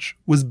research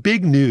was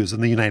big news in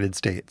the United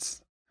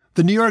States.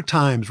 The New York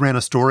Times ran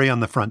a story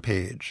on the front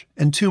page,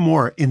 and 2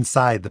 more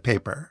inside the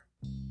paper.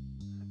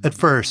 At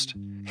first,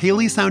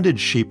 Haley sounded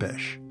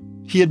sheepish.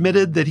 He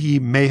admitted that he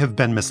may have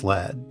been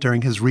misled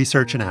during his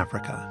research in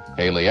Africa.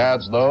 Haley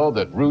adds, though,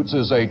 that Roots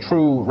is a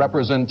true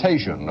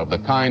representation of the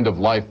kind of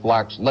life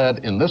blacks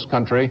led in this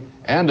country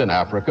and in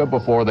Africa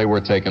before they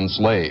were taken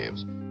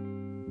slaves.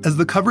 As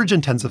the coverage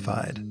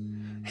intensified,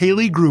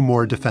 Haley grew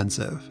more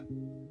defensive.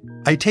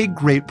 I take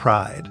great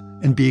pride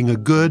in being a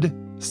good,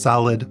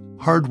 solid,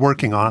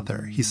 hard-working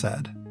author, he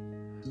said.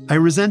 I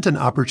resent an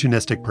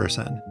opportunistic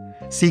person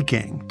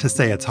seeking to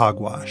say it's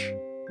hogwash.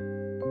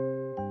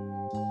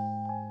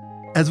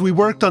 As we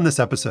worked on this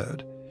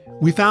episode,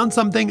 we found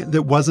something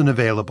that wasn't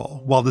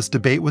available while this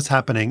debate was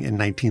happening in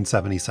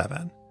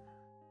 1977.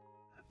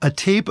 A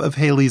tape of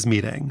Haley's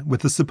meeting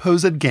with the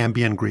supposed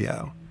Gambian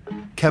griot,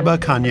 Keba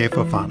Kanye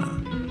Fofana.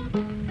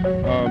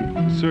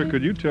 Sir,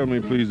 could you tell me,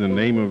 please, the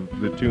name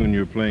of the tune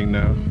you're playing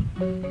now?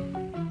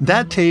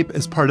 That tape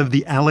is part of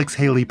the Alex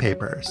Haley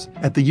Papers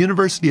at the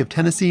University of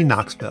Tennessee,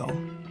 Knoxville.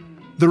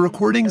 The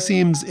recording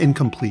seems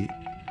incomplete,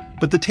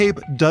 but the tape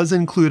does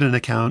include an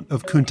account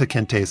of Kunta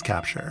Kinte's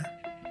capture.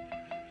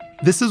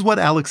 This is what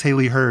Alex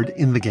Haley heard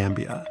in the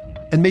Gambia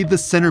and made the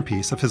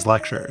centerpiece of his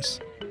lectures,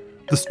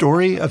 the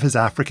story of his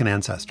African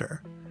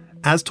ancestor,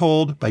 as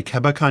told by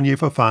Keba Kanye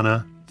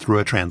Fofana through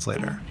a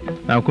translator.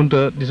 Now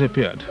Kunta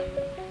disappeared,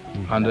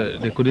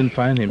 and they couldn't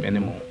find him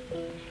anymore.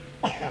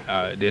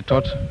 They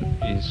thought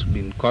he's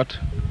been caught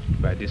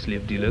by the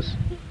slave dealers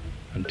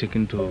and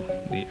taken to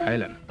the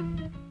island.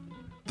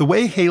 The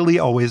way Haley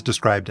always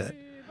described it,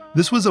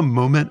 this was a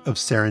moment of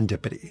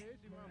serendipity.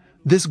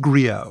 This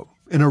griot,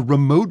 in a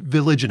remote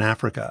village in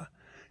Africa,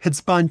 had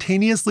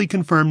spontaneously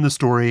confirmed the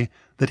story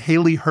that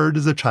Haley heard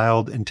as a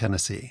child in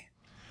Tennessee.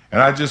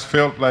 And I just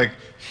felt like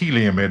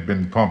helium had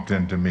been pumped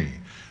into me.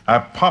 I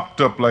popped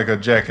up like a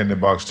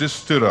jack-in-the-box,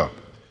 just stood up.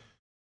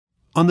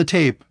 On the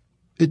tape,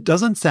 it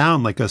doesn't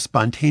sound like a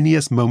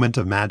spontaneous moment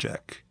of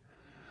magic.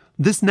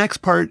 This next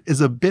part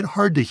is a bit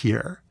hard to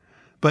hear,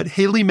 but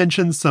Haley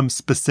mentions some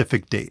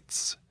specific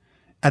dates.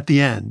 At the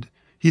end,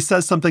 he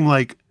says something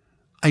like,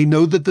 I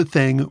know that the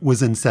thing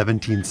was in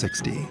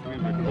 1760.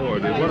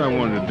 What I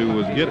wanted to do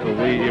was get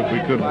away, if we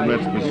could, from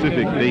that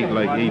specific date,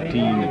 like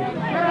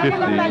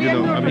 1850,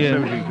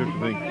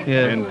 1750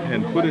 thing,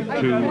 and put it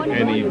to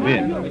an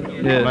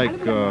event. Yeah.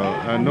 Like,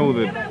 I know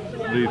that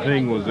the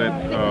thing was at,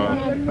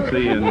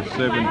 say, in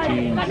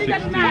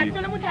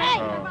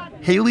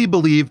 1760. Haley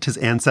believed his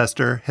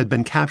ancestor had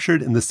been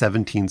captured in the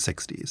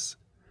 1760s.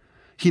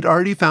 He'd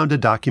already found a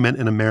document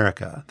in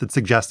America that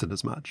suggested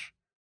as much,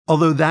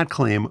 although that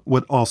claim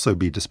would also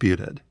be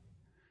disputed.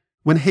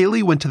 When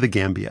Haley went to the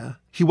Gambia,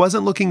 he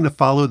wasn't looking to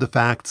follow the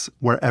facts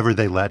wherever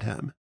they led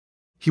him.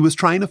 He was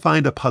trying to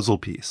find a puzzle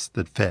piece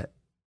that fit.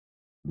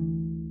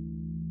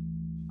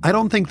 I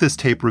don't think this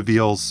tape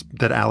reveals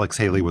that Alex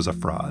Haley was a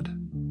fraud.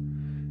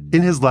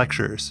 In his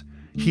lectures,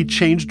 he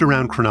changed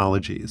around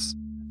chronologies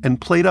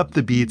and played up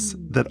the beats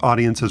that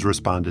audiences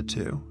responded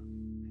to.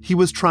 He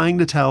was trying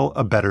to tell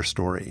a better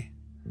story.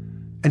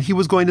 And he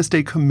was going to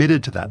stay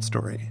committed to that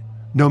story,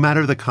 no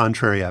matter the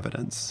contrary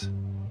evidence.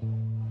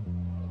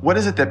 What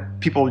is it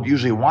that people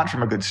usually want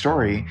from a good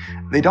story?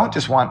 They don't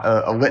just want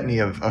a litany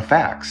of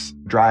facts,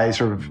 dry,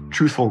 sort of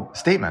truthful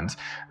statements.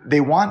 They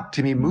want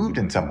to be moved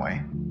in some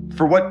way.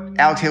 For what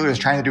Alex Haley is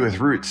trying to do with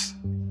Roots,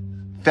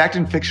 fact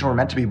and fiction were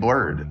meant to be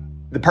blurred.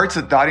 The parts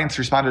that the audience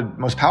responded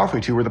most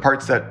powerfully to were the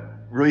parts that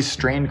really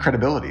strained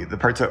credibility, the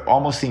parts that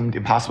almost seemed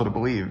impossible to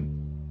believe.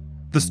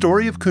 The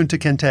story of Kunta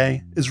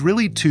Kinte is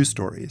really two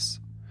stories.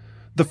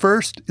 The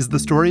first is the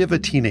story of a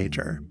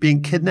teenager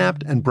being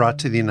kidnapped and brought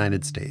to the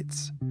United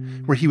States,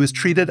 where he was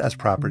treated as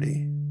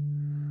property.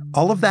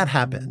 All of that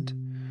happened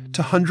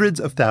to hundreds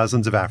of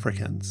thousands of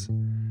Africans,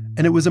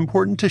 and it was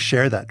important to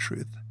share that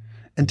truth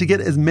and to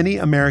get as many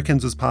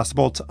Americans as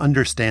possible to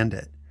understand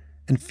it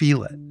and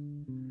feel it.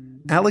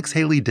 Alex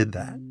Haley did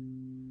that.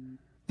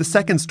 The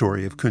second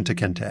story of Kunta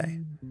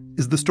Kinte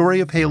is the story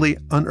of Haley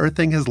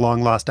unearthing his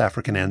long-lost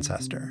African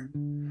ancestor.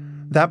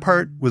 That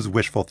part was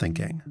wishful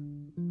thinking.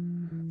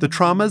 The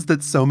traumas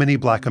that so many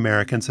Black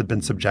Americans had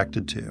been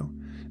subjected to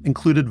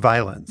included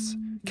violence,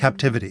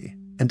 captivity,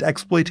 and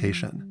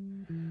exploitation,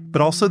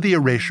 but also the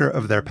erasure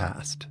of their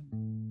past.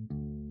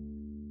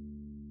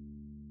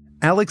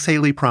 Alex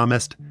Haley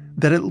promised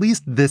that at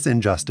least this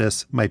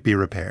injustice might be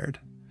repaired,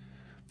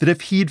 that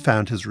if he'd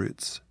found his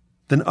roots,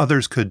 then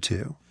others could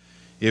too.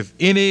 If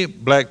any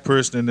Black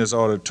person in this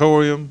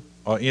auditorium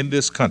or in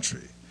this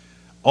country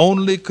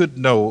only could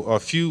know a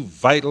few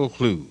vital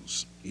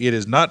clues, it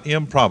is not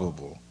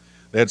improbable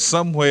that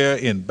somewhere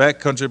in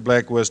backcountry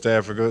Black West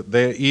Africa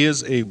there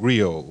is a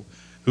griot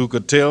who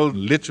could tell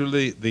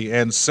literally the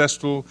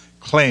ancestral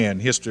clan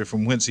history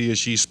from whence he or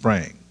she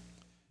sprang.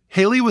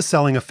 Haley was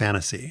selling a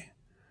fantasy,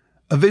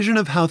 a vision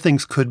of how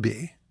things could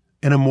be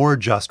in a more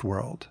just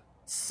world.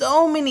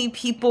 So many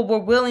people were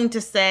willing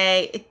to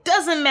say, it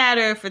doesn't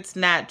matter if it's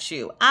not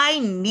true. I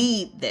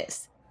need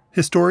this.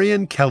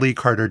 Historian Kelly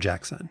Carter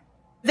Jackson.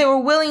 They were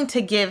willing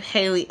to give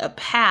Haley a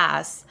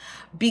pass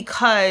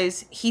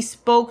because he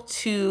spoke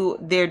to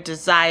their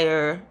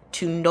desire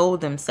to know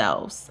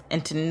themselves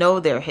and to know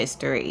their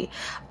history.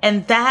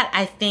 And that,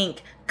 I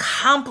think,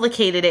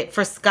 complicated it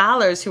for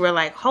scholars who were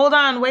like, hold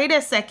on, wait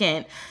a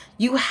second.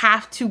 You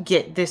have to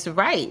get this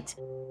right.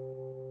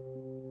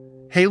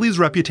 Haley's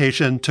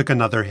reputation took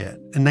another hit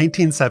in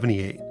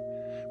 1978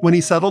 when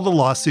he settled a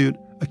lawsuit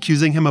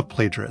accusing him of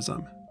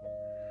plagiarism.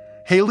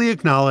 Haley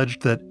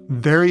acknowledged that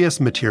various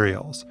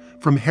materials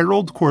from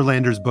Harold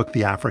Corlander's book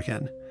The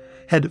African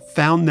had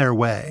found their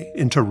way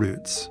into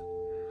Roots.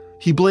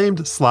 He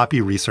blamed sloppy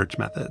research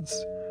methods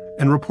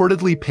and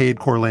reportedly paid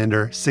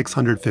Corlander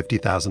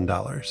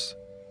 $650,000.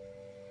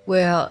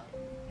 Well,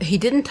 he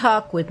didn't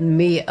talk with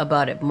me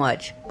about it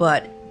much,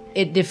 but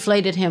it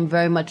deflated him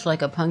very much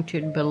like a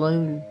punctured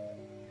balloon.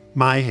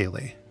 My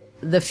Haley.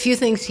 The few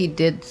things he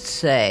did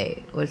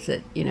say was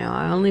that,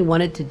 I only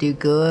wanted to do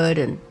good,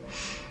 and,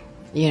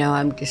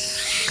 I'm just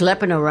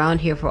schlepping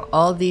around here for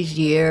all these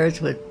years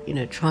with,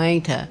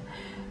 trying to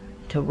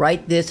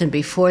write this, and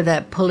before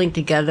that, pulling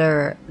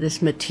together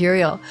this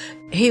material.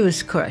 He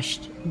was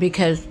crushed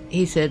because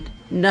he said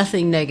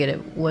nothing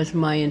negative was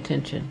my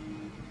intention.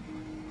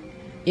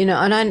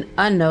 And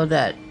I know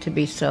that to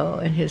be so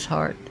in his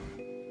heart.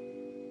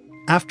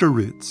 After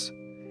Roots,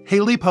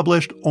 Haley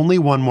published only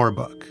one more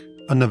book,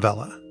 a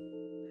novella.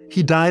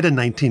 He died in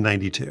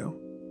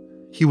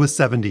 1992. He was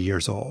 70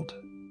 years old.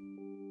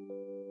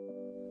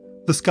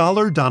 The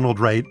scholar Donald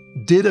Wright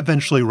did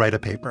eventually write a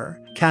paper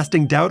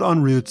casting doubt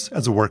on Roots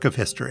as a work of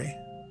history.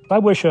 I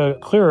wish a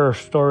clearer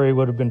story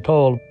would have been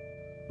told,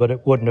 but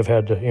it wouldn't have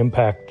had the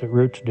impact that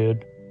Roots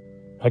did.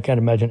 I can't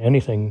imagine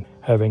anything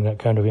having that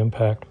kind of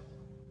impact.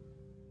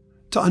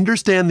 To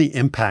understand the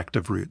impact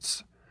of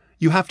Roots,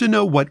 you have to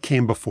know what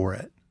came before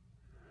it.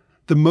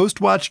 The most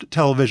watched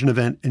television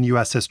event in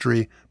U.S.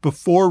 history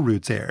before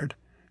Roots aired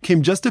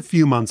came just a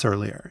few months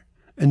earlier,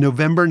 in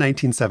November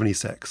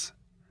 1976.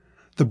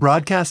 The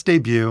broadcast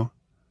debut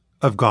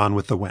of Gone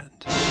with the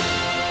Wind.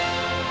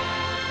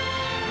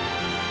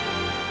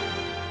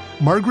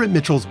 Margaret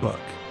Mitchell's book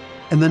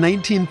and the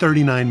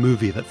 1939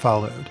 movie that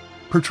followed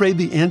portrayed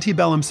the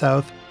antebellum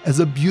South as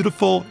a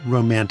beautiful,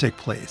 romantic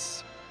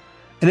place.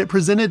 And it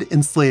presented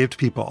enslaved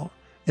people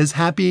as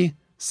happy,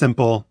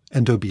 simple,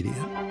 and obedient.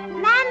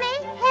 Mammy,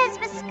 here's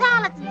for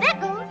Scarlett's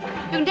victuals.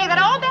 You can take it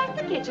all back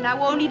to the kitchen. I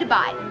won't need to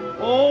buy it.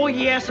 Oh,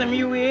 yes,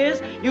 you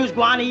is. You's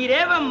going to eat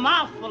every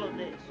mouthful of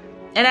this.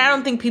 And I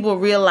don't think people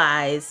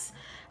realize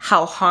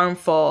how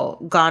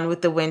harmful Gone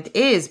with the Wind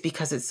is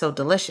because it's so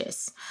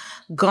delicious.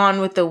 Gone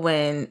with the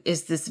Wind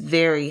is this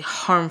very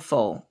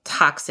harmful,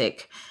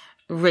 toxic,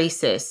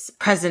 racist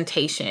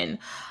presentation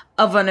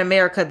of an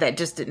America that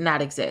just did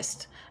not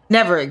exist,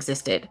 never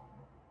existed.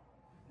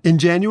 In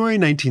January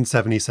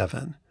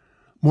 1977,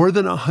 more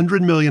than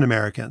 100 million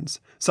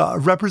Americans saw a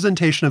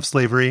representation of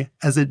slavery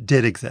as it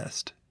did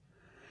exist.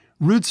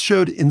 Roots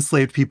showed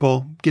enslaved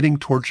people getting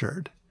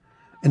tortured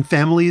and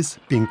families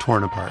being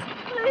torn apart.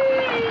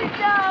 Please,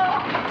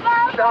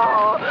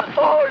 no,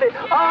 hold it.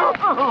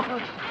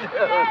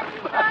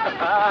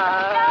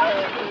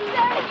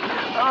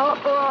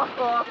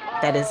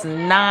 That is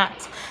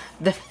not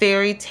the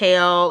fairy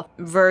tale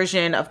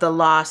version of the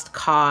lost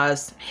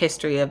cause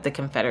history of the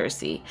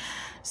Confederacy.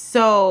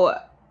 So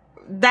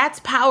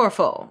that's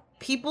powerful.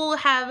 People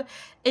have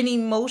an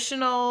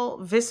emotional,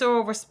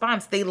 visceral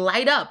response. They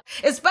light up,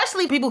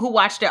 especially people who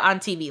watched it on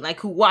TV, like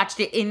who watched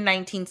it in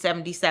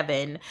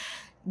 1977.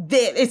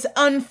 It's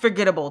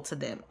unforgettable to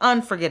them.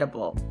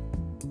 Unforgettable.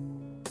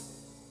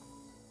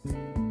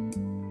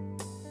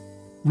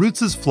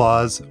 Roots'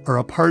 flaws are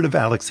a part of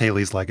Alex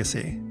Haley's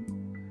legacy.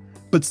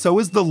 But so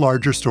is the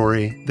larger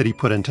story that he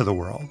put into the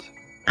world.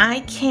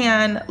 I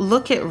can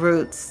look at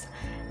Roots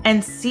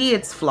and see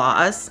its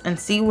flaws and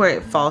see where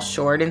it falls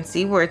short and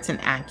see where it's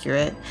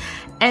inaccurate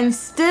and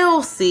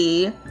still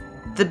see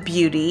the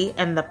beauty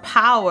and the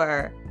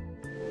power.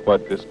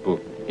 What this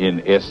book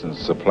in essence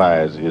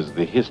supplies is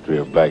the history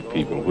of black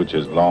people, which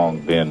has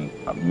long been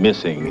a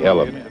missing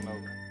element.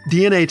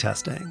 DNA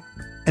testing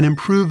and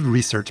improved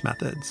research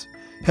methods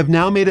have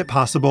now made it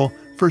possible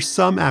for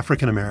some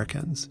African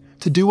Americans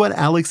to do what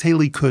Alex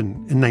Haley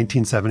couldn't in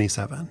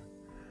 1977,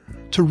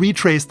 to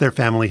retrace their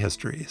family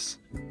histories,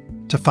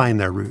 to find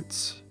their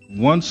roots.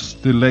 Once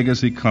the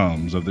legacy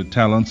comes of the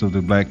talents of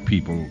the black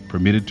people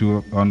permitted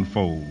to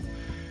unfold,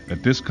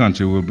 that this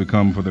country will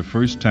become for the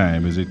first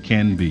time as it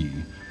can be,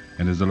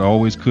 and as it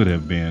always could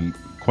have been,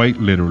 quite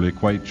literally,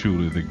 quite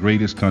truly, the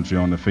greatest country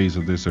on the face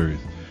of this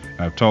earth.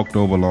 I've talked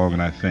over long,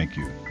 and I thank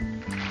you.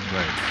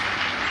 Right.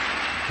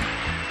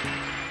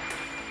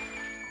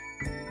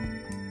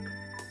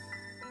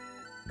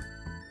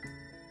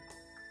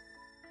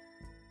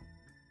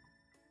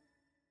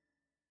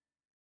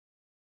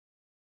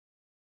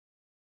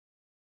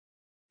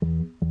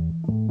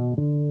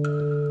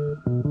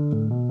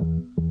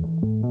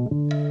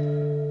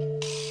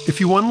 If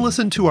you want to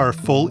listen to our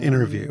full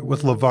interview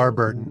with LeVar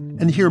Burton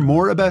and hear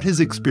more about his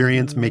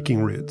experience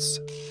making Roots,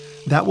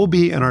 that will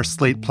be in our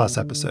Slate Plus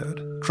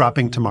episode,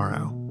 dropping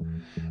tomorrow.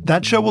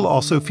 That show will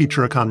also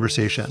feature a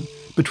conversation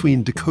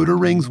between Decoder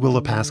Ring's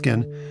Willa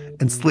Paskin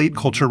and Slate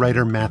culture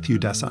writer Matthew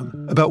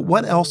Dessem about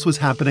what else was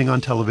happening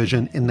on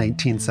television in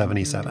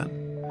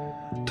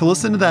 1977. To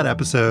listen to that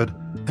episode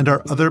and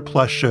our other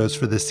Plus shows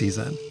for this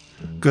season,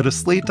 go to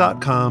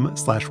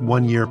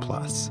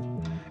slate.com/oneyearplus.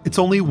 It's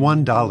only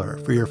 $1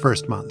 for your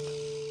first month.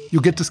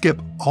 You'll get to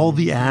skip all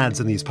the ads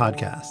in these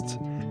podcasts,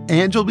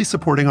 and you'll be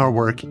supporting our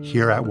work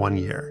here at 1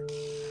 Year.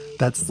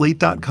 That's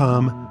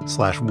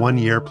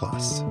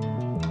slate.com/oneyearplus.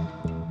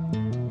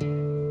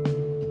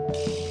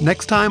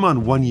 Next time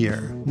on 1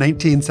 Year,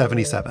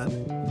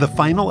 1977, the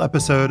final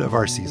episode of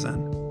our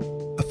season.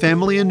 A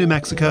family in New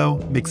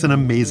Mexico makes an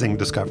amazing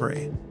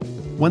discovery,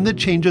 one that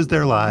changes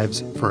their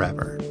lives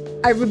forever.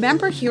 I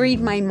remember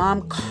hearing my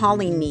mom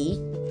calling me.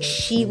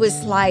 She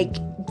was like,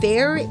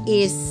 there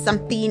is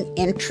something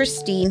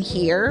interesting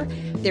here.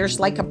 There's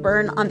like a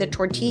burn on the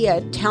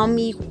tortilla. Tell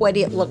me what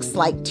it looks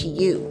like to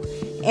you.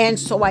 And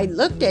so I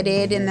looked at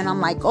it and then I'm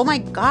like, oh my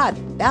God,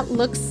 that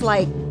looks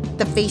like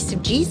the face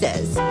of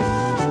Jesus.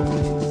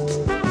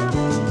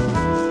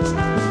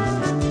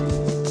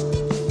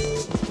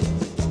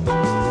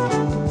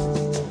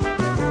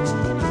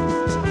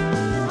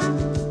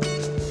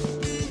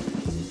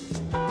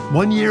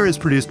 One Year is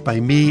produced by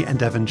me and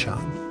Devin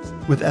Chung,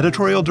 with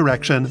editorial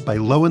direction by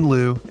Lowen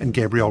Liu and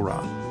Gabriel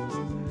Roth.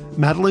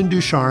 Madeline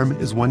Ducharme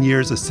is 1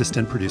 Year's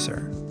assistant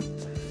producer.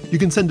 You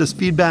can send us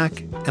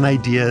feedback and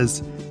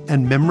ideas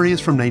and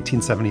memories from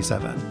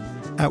 1977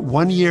 at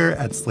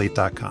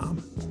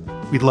oneyear@slate.com.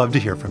 We'd love to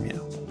hear from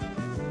you.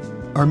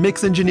 Our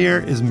mix engineer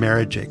is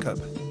Merritt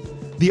Jacob.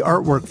 The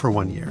artwork for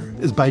 1 Year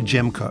is by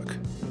Jim Cook.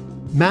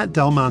 Matt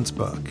Delmont's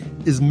book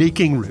is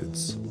Making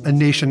Roots, A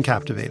Nation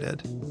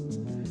Captivated.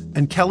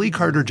 And Kelly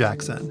Carter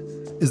Jackson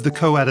is the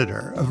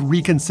co-editor of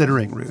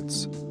Reconsidering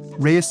Roots,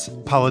 Race,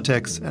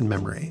 Politics, and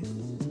Memory.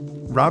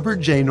 Robert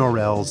J.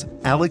 Norrell's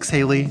Alex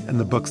Haley and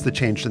the Books That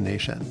Changed a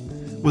Nation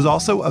was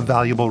also a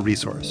valuable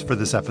resource for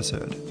this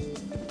episode.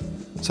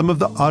 Some of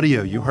the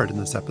audio you heard in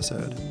this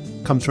episode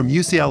comes from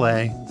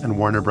UCLA and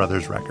Warner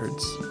Brothers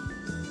Records.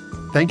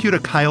 Thank you to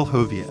Kyle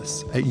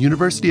Hovius at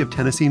University of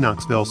Tennessee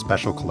Knoxville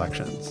Special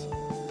Collections.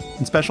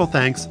 And special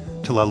thanks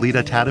to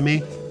Lalita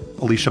Tatamy,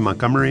 Alicia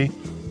Montgomery,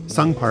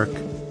 Sung Park,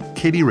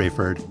 Katie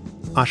Rayford,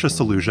 Asha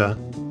Saluja,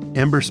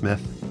 Amber Smith,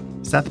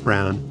 Seth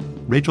Brown,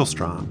 Rachel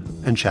Strom,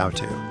 and Chao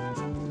Tu.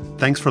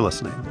 Thanks for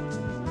listening.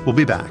 We'll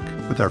be back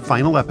with our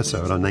final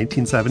episode on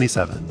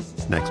 1977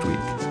 next week.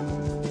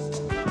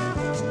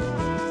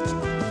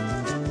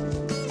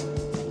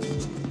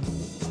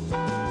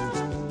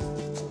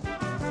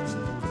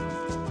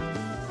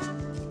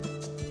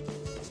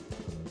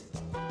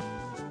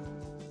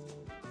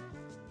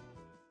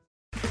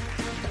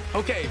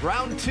 Okay,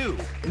 round two.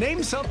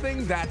 Name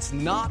something that's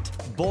not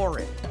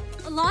boring.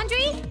 A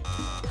laundry?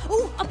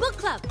 Ooh, a book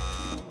club.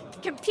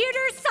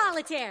 Computer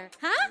solitaire,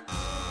 huh?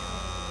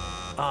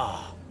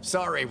 Ah, oh,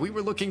 sorry, we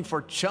were looking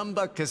for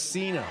Chumba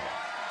Casino.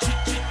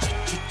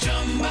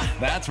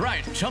 That's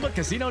right,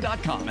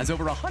 ChumbaCasino.com has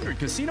over 100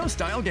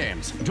 casino-style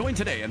games. Join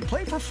today and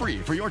play for free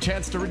for your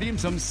chance to redeem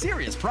some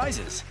serious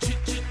prizes.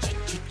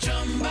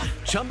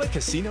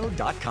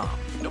 ChumbaCasino.com.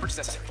 No purchase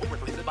necessary. Void where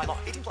prohibited by law.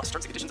 18+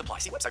 terms and conditions apply.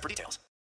 See website for details.